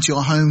allowed into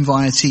your home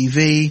via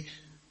TV,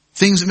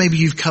 things that maybe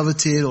you've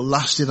coveted or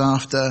lusted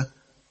after,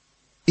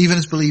 even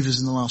as believers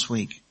in the last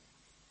week.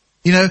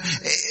 You know,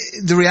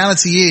 the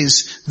reality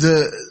is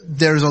that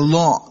there is a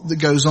lot that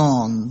goes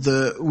on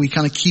that we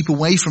kind of keep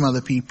away from other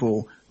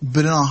people,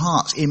 but in our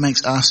hearts it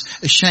makes us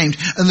ashamed.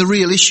 And the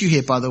real issue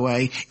here, by the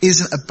way,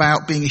 isn't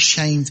about being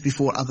ashamed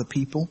before other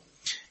people.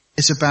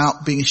 It's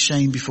about being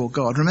ashamed before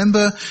God.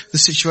 Remember the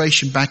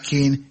situation back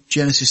in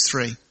Genesis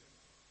 3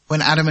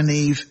 when Adam and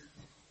Eve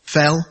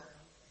fell?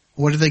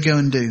 What did they go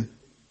and do?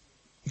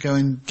 They go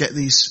and get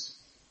these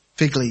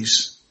fig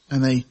leaves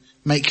and they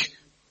make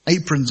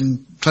aprons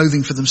and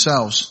clothing for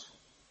themselves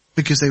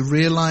because they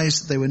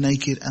realized they were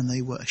naked and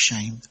they were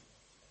ashamed.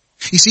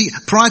 You see,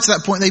 prior to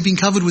that point, they'd been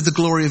covered with the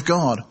glory of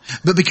God.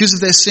 But because of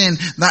their sin,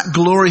 that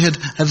glory had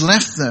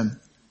left them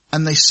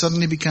and they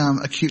suddenly become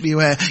acutely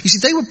aware. You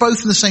see, they were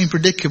both in the same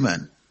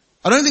predicament.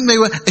 I don't think they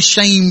were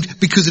ashamed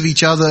because of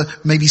each other,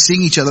 maybe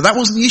seeing each other. That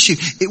wasn't the issue.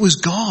 It was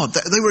God.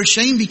 They were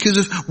ashamed because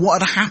of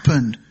what had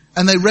happened.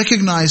 And they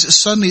recognized that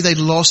suddenly they'd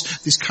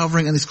lost this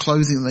covering and this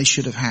clothing that they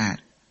should have had.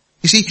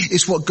 You see,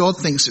 it's what God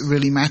thinks that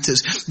really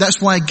matters.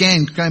 That's why,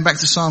 again, going back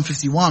to Psalm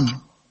 51,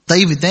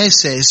 David there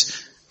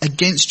says,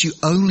 against you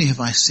only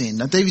have I sinned.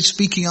 Now, David's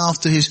speaking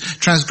after his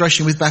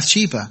transgression with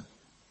Bathsheba.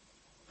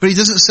 But he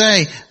doesn't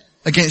say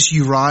against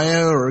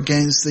Uriah or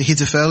against the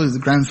Ahithophel, the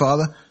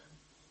grandfather.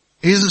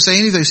 He doesn't say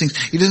any of those things.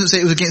 He doesn't say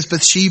it was against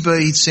Bathsheba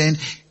he'd sinned.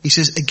 He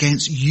says,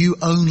 against you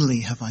only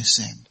have I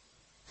sinned.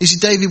 You see,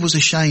 David was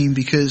ashamed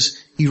because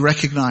he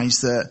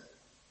recognized that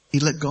he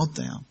let God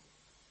down.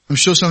 I'm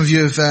sure some of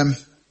you have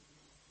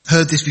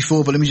heard this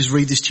before, but let me just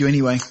read this to you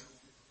anyway.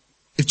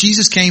 If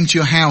Jesus came to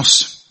your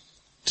house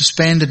to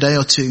spend a day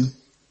or two,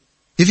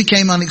 if he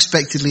came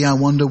unexpectedly, I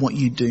wonder what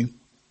you'd do.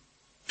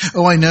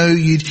 Oh, I know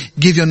you'd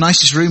give your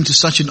nicest room to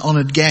such an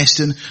honored guest,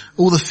 and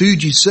all the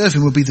food you'd serve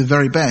him would be the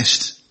very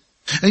best.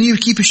 And you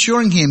would keep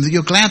assuring him that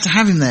you're glad to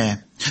have him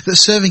there, that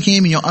serving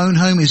him in your own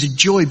home is a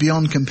joy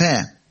beyond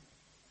compare.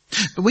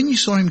 But when you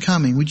saw him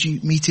coming, would you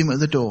meet him at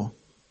the door,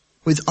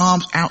 with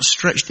arms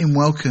outstretched in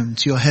welcome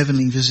to your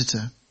heavenly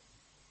visitor?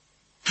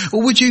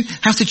 Or would you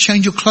have to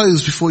change your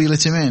clothes before you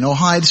let him in, or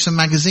hide some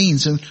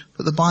magazines and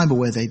put the Bible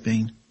where they'd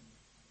been?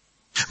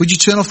 Would you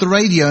turn off the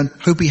radio and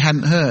hope he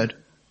hadn't heard,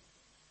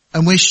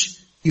 and wish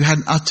you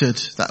hadn't uttered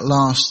that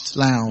last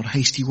loud,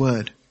 hasty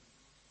word?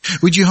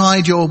 Would you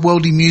hide your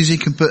worldly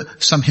music and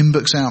put some hymn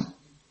books out?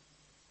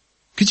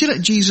 Could you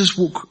let Jesus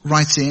walk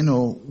right in,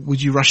 or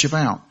would you rush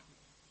about?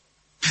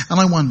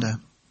 And I wonder,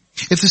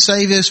 if the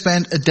Saviour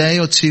spent a day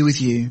or two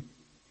with you,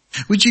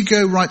 would you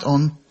go right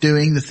on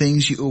doing the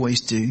things you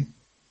always do?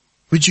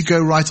 Would you go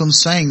right on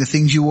saying the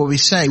things you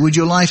always say? Would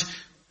your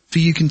life for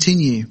you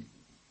continue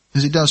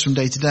as it does from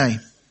day to day?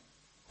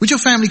 Would your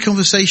family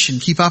conversation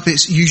keep up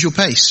its usual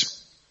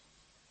pace?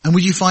 And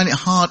would you find it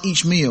hard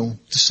each meal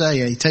to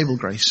say a table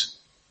grace?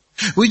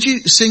 Would you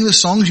sing the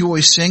songs you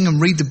always sing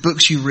and read the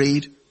books you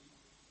read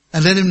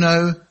and let him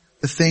know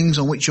the things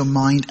on which your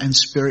mind and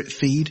spirit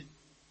feed?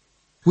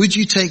 Would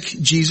you take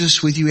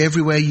Jesus with you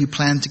everywhere you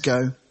plan to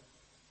go?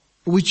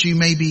 Or would you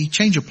maybe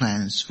change your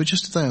plans for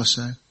just a day or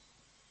so?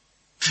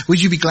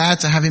 Would you be glad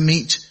to have him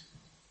meet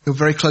your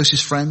very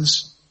closest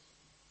friends?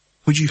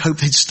 Would you hope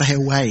they'd stay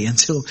away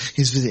until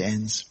his visit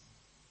ends?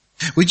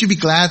 Would you be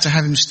glad to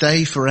have him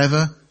stay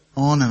forever,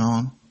 on and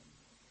on?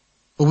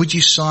 Or would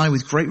you sigh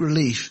with great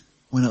relief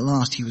when at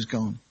last he was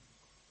gone?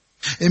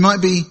 It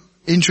might be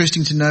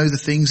interesting to know the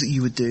things that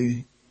you would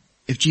do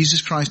if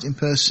Jesus Christ in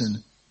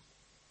person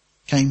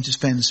came to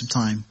spend some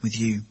time with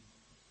you.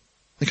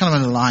 It kind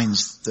of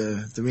underlines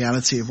the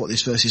reality of what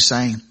this verse is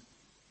saying.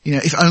 You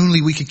know, if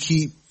only we could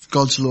keep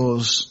God's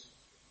laws,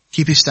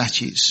 keep his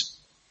statutes,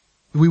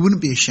 we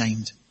wouldn't be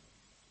ashamed.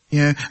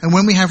 You know, and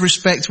when we have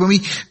respect, when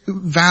we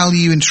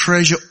value and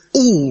treasure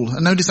all,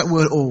 and notice that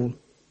word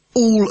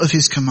all of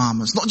his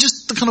commandments, not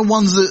just the kind of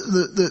ones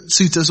that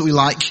suit us that we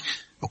like,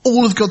 but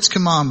all of God's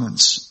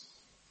commandments,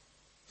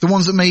 the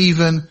ones that may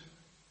even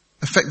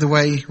affect the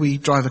way we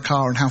drive a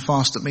car and how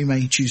fast that we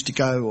may choose to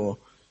go, or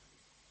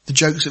the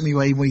jokes that we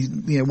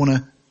want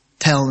to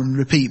tell and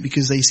repeat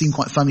because they seem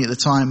quite funny at the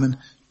time and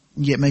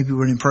yet maybe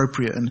were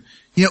inappropriate, and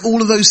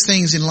all of those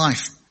things in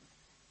life.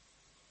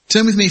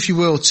 Turn with me, if you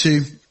will,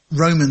 to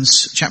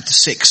Romans chapter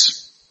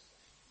 6.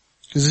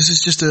 Because this is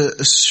just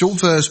a short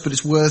verse, but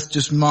it's worth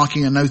just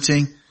marking and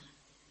noting.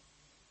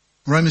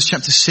 Romans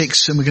chapter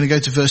 6, and we're going to go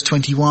to verse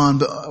 21,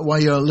 but while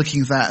you're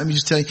looking at that, let me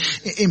just tell you,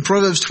 in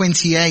Proverbs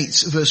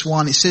 28 verse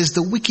 1, it says,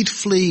 the wicked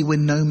flee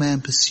when no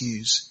man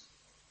pursues.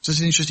 So it's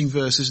an interesting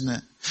verse, isn't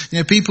it? You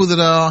know, people that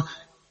are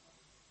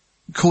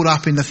caught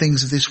up in the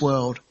things of this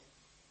world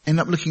end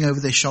up looking over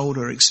their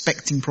shoulder,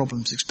 expecting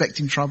problems,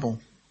 expecting trouble.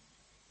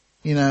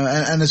 You know,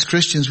 and as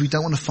Christians, we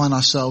don't want to find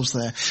ourselves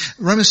there.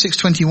 Romans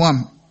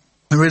 6:21,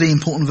 a really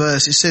important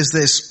verse, it says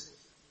this.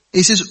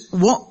 It says,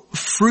 what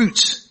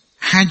fruit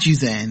had you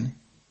then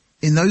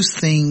in those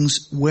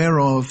things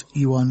whereof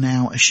you are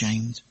now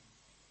ashamed?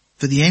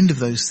 For the end of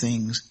those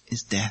things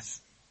is death.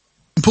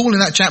 And Paul in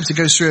that chapter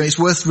goes through, it's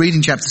worth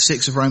reading chapter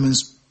 6 of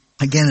Romans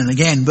again and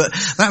again, but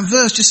that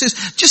verse just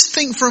says, just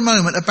think for a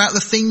moment about the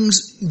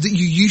things that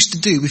you used to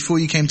do before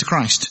you came to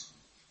Christ.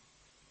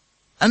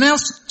 And now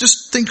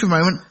just think for a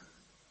moment,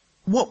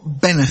 what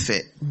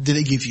benefit did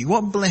it give you?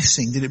 What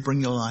blessing did it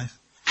bring your life?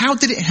 How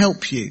did it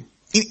help you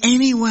in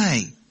any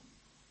way?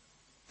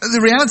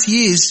 The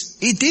reality is,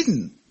 it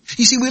didn't.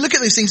 You see, we look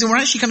at those things and we're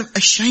actually kind of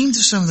ashamed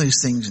of some of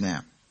those things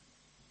now.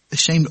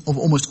 Ashamed of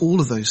almost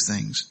all of those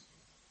things.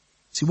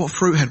 See, what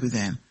fruit had we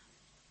then?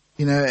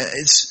 You know,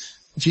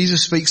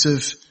 Jesus speaks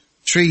of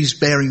trees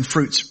bearing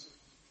fruit.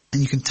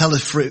 And you can tell a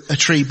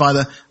tree by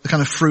the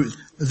kind of fruit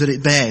that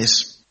it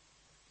bears.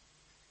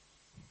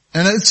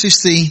 And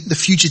notice the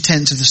future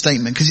tense of the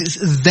statement, because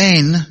it's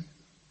then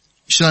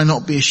shall I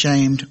not be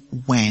ashamed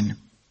when.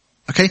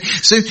 Okay,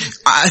 so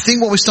I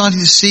think what we're starting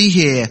to see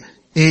here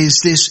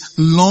is this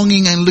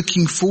longing and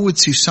looking forward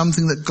to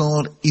something that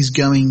God is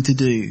going to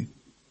do.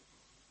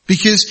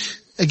 Because,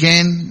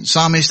 again,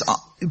 psalmist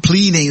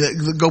pleading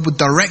that God would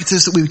direct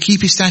us, that we would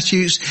keep his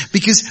statutes,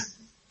 because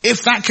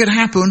if that could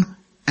happen,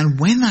 and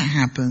when that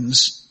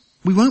happens,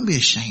 we won't be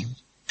ashamed.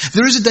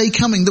 There is a day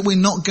coming that we're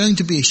not going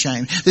to be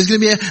ashamed. There's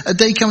going to be a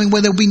day coming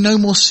where there'll be no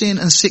more sin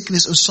and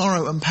sickness and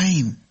sorrow and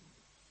pain.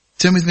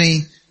 Turn with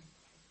me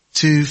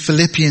to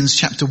Philippians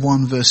chapter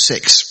 1 verse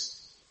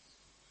 6.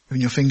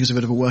 Giving your fingers a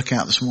bit of a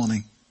workout this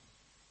morning.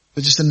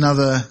 But just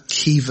another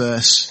key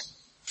verse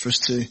for us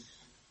to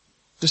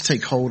just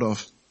take hold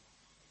of.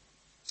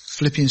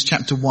 Philippians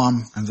chapter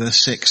 1 and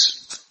verse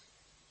 6.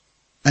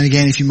 And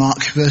again, if you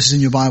mark verses in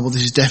your Bible,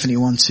 this is definitely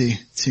one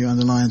to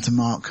underline and to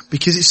mark.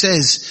 Because it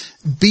says,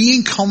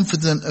 being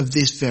confident of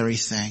this very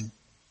thing,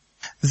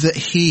 that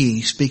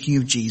he, speaking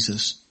of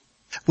Jesus,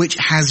 which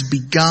has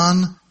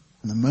begun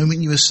from the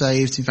moment you were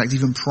saved, in fact,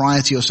 even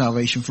prior to your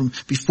salvation, from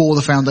before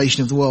the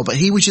foundation of the world. But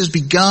he which has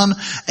begun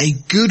a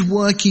good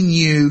work in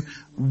you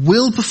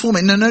will perform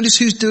it. Now notice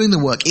who's doing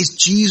the work.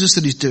 It's Jesus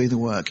that is doing the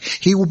work.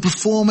 He will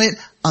perform it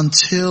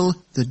until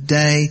the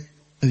day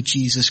of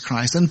Jesus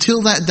Christ.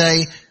 Until that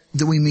day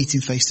that we meet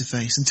him face to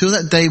face. Until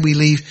that day we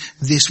leave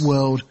this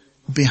world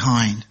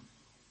behind.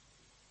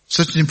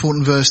 Such an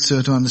important verse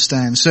to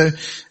understand. So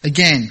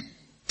again,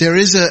 there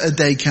is a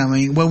day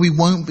coming where we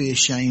won't be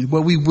ashamed,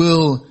 where we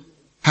will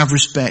have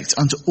respect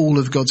unto all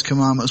of God's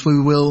commandments, where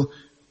we will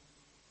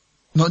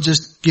not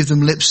just give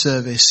them lip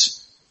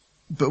service,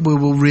 but we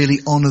will really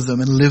honor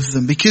them and live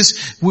them,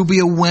 because we'll be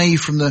away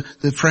from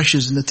the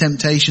pressures and the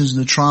temptations and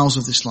the trials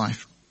of this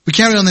life. We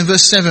carry on in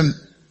verse 7,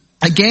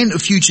 again a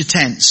future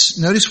tense.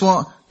 Notice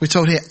what we're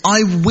told here.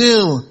 I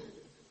will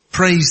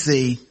praise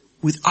thee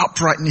with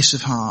uprightness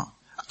of heart.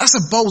 That's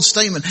a bold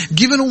statement.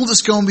 Given all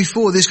that's gone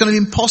before, there's kind of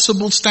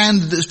impossible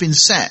standard that's been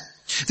set.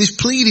 This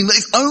pleading that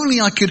if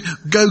only I could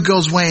go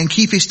God's way and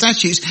keep his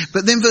statutes.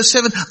 But then verse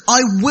 7, I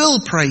will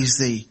praise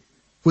thee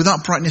with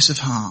uprightness of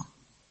heart,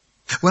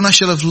 when I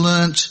shall have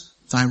learnt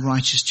thy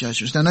righteous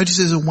judgments. Now notice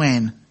there's a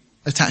when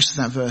attached to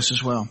that verse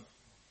as well.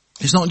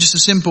 It's not just a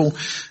simple,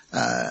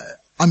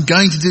 I'm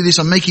going to do this,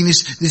 I'm making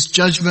this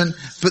judgment,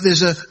 but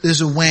there's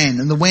a when.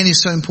 And the when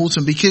is so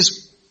important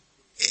because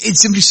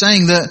it's simply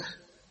saying that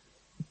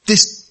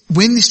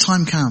when this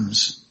time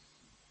comes,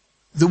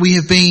 that we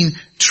have been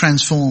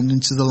transformed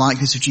into the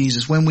likeness of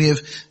Jesus, when we have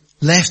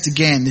left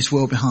again this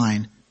world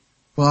behind,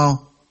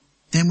 well,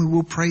 then we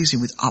will praise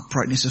him with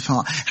uprightness of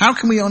heart. How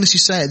can we honestly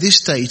say at this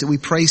stage that we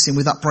praise him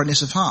with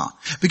uprightness of heart?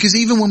 Because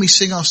even when we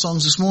sing our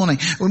songs this morning,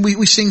 when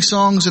we sing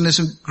songs and there's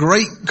some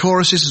great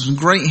choruses and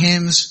some great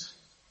hymns,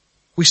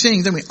 we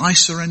sing, don't we? I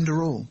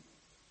surrender all.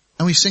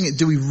 And we sing it.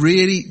 Do we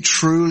really,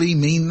 truly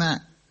mean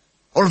that?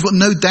 Or have got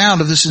no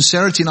doubt of the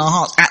sincerity in our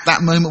hearts at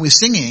that moment we're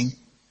singing,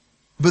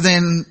 but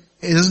then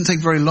it doesn't take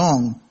very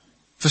long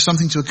for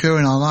something to occur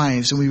in our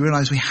lives and we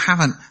realize we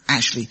haven't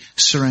actually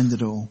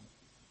surrendered all.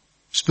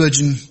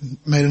 Spurgeon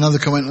made another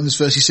comment on this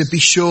verse. He said, be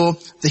sure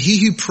that he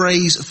who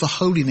prays for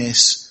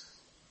holiness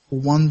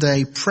will one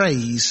day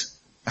praise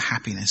for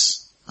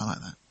happiness. I like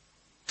that.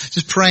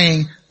 Just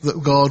praying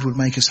that God would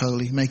make us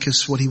holy, make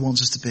us what he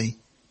wants us to be.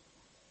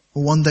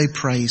 Will one day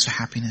praise for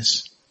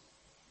happiness.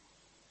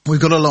 We've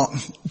got a lot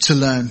to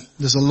learn.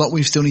 There's a lot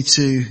we still need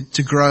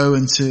to grow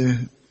and to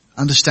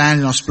understand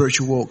in our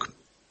spiritual walk.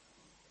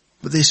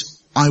 But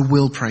this, I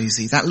will praise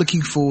thee. That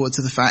looking forward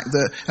to the fact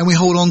that, and we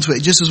hold on to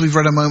it just as we've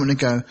read a moment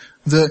ago,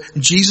 that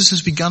Jesus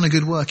has begun a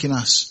good work in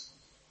us.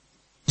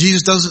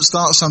 Jesus doesn't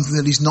start something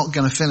that he's not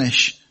going to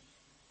finish.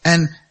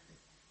 And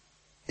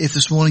if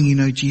this morning you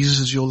know Jesus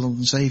as your Lord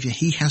and Saviour,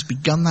 he has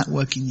begun that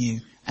work in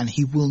you and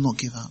he will not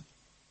give up.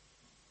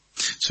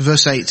 So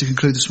verse 8 to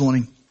conclude this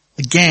morning.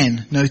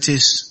 Again,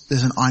 notice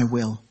there's an I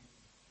will.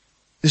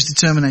 This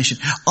determination.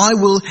 I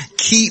will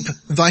keep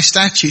thy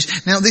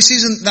statutes. Now this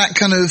isn't that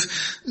kind of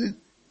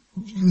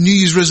New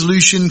Year's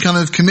resolution kind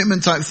of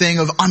commitment type thing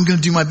of I'm going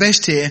to do my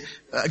best here,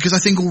 because I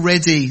think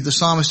already the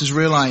psalmist has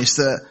realized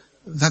that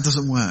that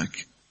doesn't work.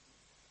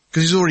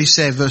 Because he's already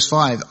said, verse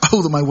 5,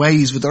 oh, that my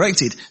ways were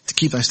directed to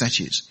keep thy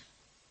statutes.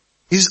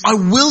 He says, I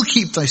will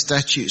keep thy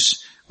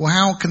statutes. Well,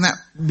 how can that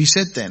be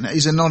said then?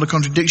 Is there not a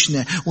contradiction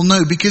there? Well,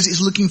 no, because it's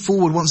looking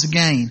forward once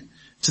again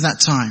to that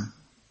time.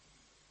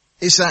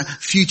 It's that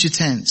future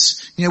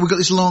tense. You know, we've got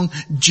this long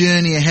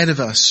journey ahead of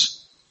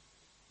us.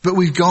 But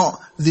we've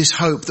got this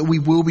hope that we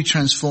will be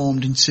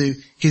transformed into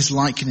his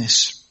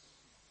likeness.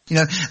 You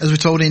know, as we're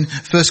told in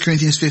 1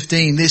 Corinthians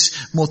 15,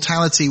 this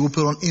mortality will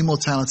put on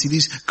immortality.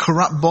 These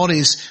corrupt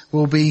bodies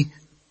will be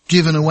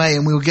given away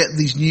and we'll get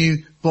these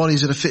new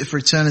bodies that are fit for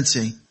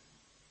eternity.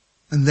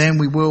 And then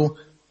we will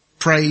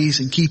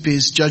praise and keep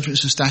his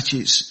judgments and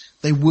statutes.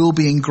 They will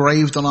be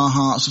engraved on our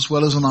hearts as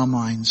well as on our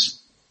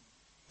minds.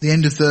 The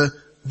end of the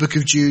book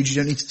of Jude, you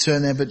don't need to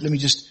turn there, but let me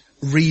just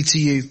read to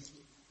you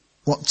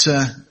what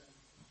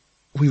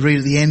we read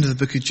at the end of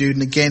the book of Jude.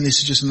 And again, this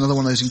is just another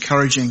one of those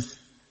encouraging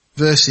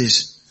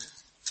verses.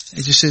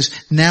 It just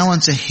says, now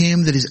unto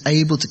him that is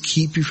able to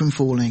keep you from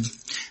falling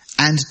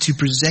and to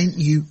present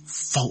you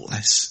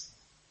faultless.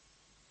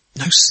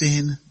 No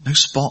sin, no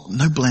spot,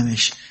 no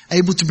blemish.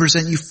 Able to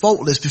present you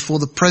faultless before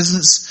the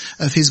presence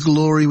of his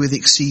glory with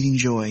exceeding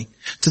joy.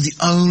 To the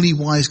only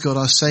wise God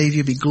our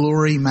Saviour be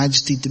glory,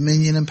 majesty,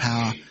 dominion and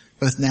power,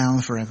 both now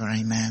and forever.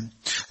 Amen.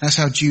 That's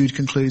how Jude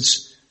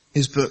concludes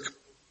his book.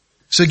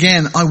 So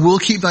again, I will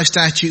keep thy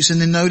statutes,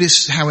 and then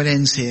notice how it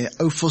ends here.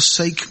 Oh,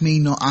 forsake me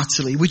not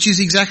utterly, which is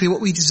exactly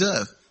what we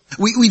deserve.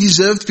 We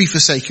deserve to be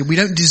forsaken. We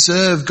don't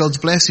deserve God's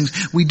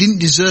blessings. We didn't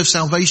deserve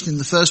salvation in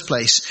the first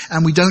place,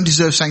 and we don't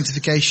deserve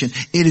sanctification.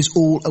 It is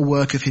all a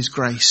work of his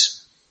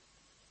grace.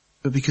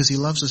 But because he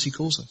loves us, he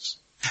calls us.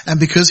 And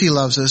because he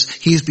loves us,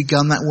 he has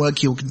begun that work.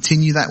 He will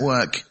continue that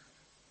work.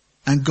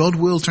 And God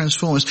will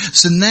transform us.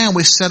 So now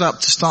we're set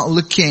up to start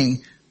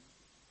looking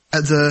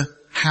at the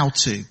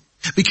how-to.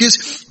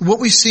 Because what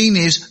we've seen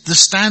is the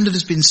standard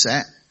has been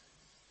set.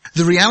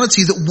 The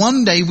reality that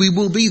one day we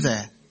will be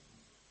there.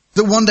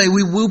 That one day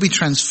we will be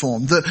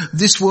transformed. That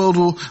this world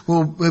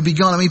will be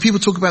gone. I mean, people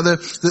talk about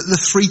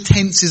the 3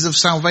 tenses of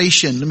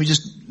salvation. Let me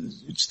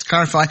just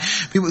clarify.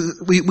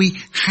 We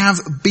have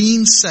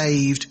been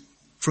saved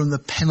from the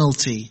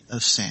penalty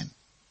of sin.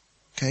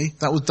 Okay?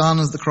 That was done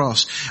at the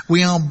cross.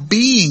 We are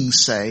being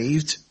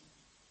saved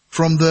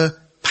from the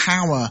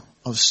power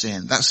of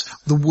sin. That's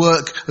the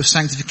work of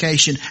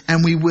sanctification.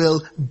 And we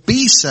will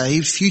be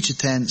saved, future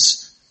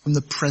tense, from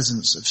the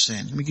presence of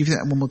sin. Let me give you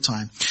that one more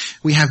time.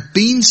 We have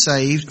been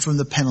saved from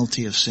the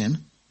penalty of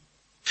sin.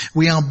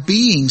 We are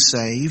being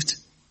saved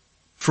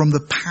from the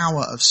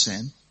power of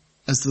sin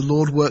as the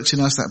Lord works in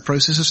us, that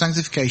process of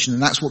sanctification.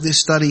 And that's what this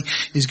study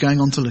is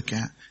going on to look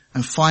at.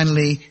 And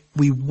finally,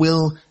 we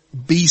will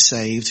be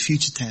saved,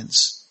 future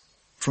tense,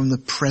 from the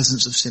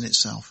presence of sin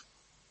itself.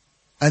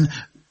 And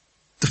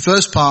the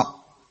first part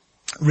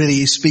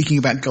really is speaking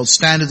about God's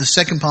standard. The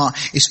second part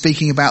is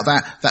speaking about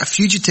that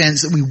future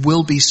tense that we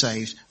will be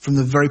saved from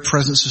the very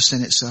presence of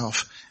sin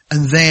itself.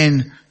 And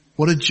then,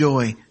 what a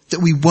joy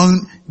that we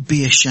won't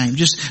be ashamed.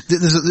 Just,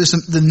 there's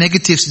some, the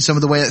negatives in some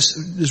of the way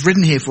that's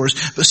written here for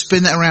us, but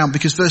spin that around,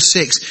 because verse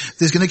 6,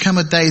 there's going to come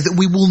a day that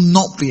we will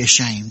not be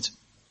ashamed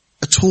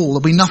at all.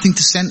 There'll be nothing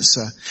to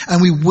censor,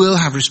 and we will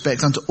have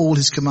respect unto all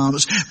his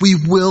commandments. We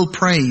will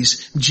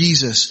praise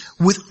Jesus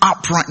with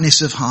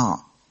uprightness of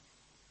heart,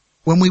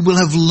 when we will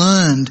have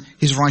learned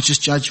his righteous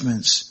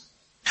judgments.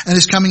 And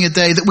there's coming a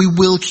day that we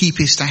will keep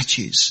his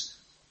statutes.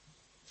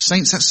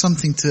 Saints, that's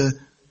something to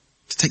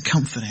take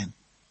comfort in.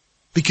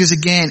 Because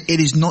again, it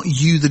is not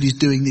you that is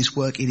doing this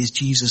work, it is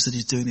Jesus that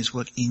is doing this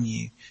work in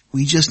you.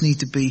 We just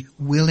need to be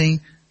willing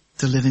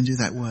to live and do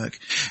that work.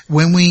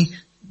 When we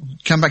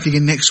come back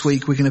again next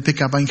week, we're going to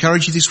pick up. I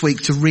encourage you this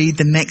week to read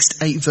the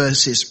next 8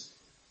 verses.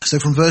 So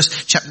from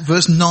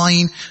verse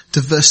 9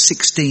 to verse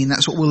 16,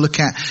 that's what we'll look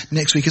at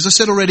next week. As I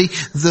said already,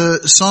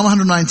 the Psalm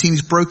 119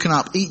 is broken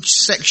up. Each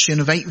section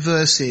of 8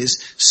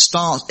 verses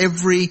starts,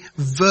 every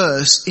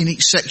verse in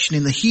each section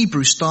in the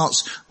Hebrew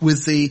starts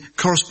with the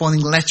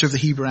corresponding letter of the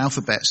Hebrew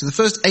alphabet. So the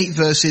first 8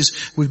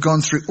 verses we've gone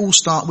through all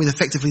start with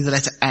effectively the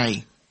letter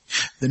A.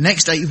 The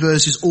next 8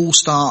 verses all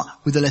start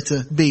with the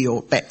letter B,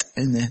 or bet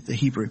in the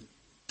Hebrew.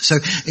 So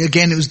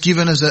again, it was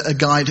given as a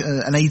guide,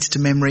 an aid to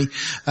memory.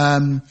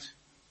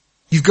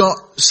 You've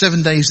got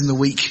 7 days in the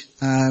week,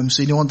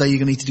 so you know one day you're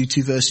going to need to do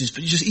 2 verses,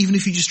 but even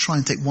if you just try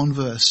and take 1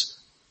 verse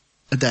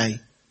a day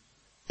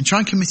and try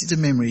and commit it to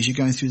memory as you're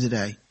going through the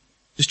day,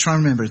 Just try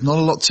and remember. It's not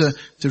a lot to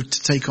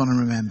take on and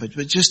remember,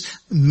 but just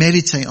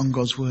meditate on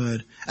God's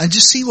word and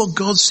just see what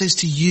God says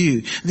to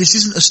you. This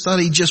isn't a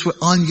study just where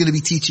I'm going to be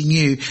teaching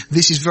you.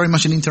 This is very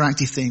much an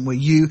interactive thing where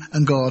you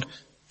and God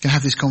can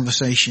have this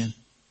conversation.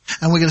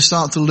 And we're going to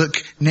start to look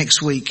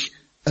next week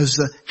as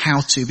the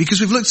how to,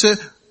 because we've looked at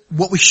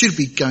what we should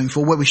be going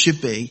for, where we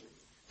should be.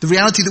 The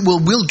reality that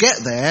we'll get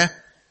there.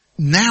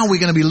 Now we're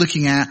going to be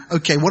looking at,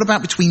 okay, what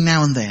about between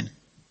now and then?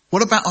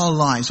 What about our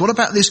lives? What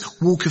about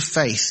this walk of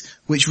faith,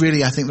 which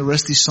really I think the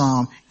rest of this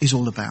psalm is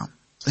all about?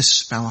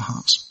 Let's bow our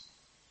hearts.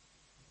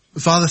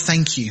 Father,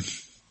 thank you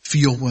for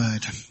your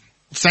word.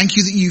 Thank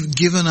you that you've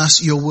given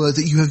us your word,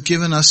 that you have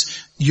given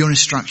us your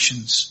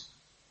instructions.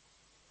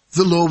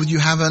 That, Lord, you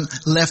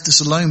haven't left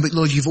us alone, but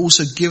Lord, you've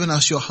also given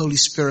us your Holy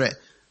Spirit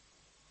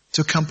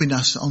to accompany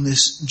us on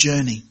this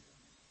journey.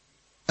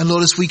 And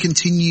Lord, as we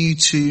continue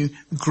to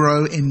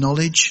grow in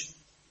knowledge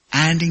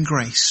and in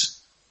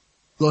grace,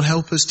 Lord,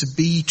 help us to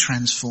be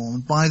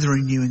transformed by the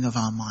renewing of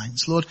our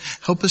minds. Lord,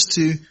 help us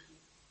to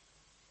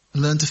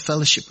learn to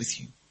fellowship with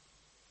you.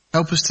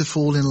 Help us to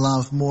fall in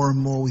love more and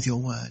more with your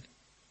word.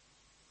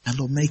 And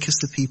Lord, make us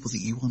the people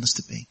that you want us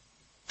to be.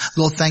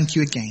 Lord, thank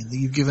you again that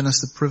you've given us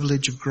the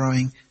privilege of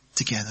growing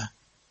together.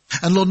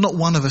 And Lord, not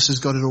one of us has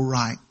got it all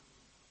right,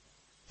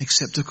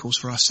 except of course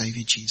for our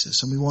Saviour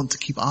Jesus. And we want to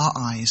keep our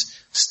eyes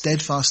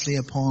steadfastly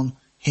upon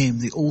him,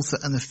 the author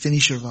and the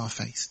finisher of our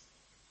faith.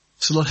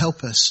 So Lord,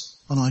 help us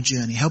on our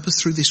journey. Help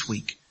us through this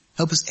week.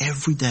 Help us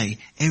every day,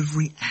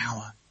 every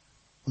hour.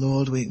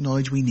 Lord, we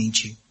acknowledge we need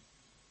you.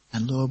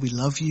 And Lord, we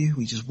love you.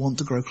 We just want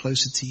to grow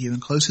closer to you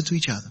and closer to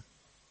each other.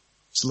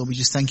 So Lord, we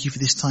just thank you for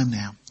this time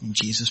now. In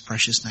Jesus'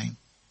 precious name.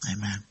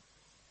 Amen.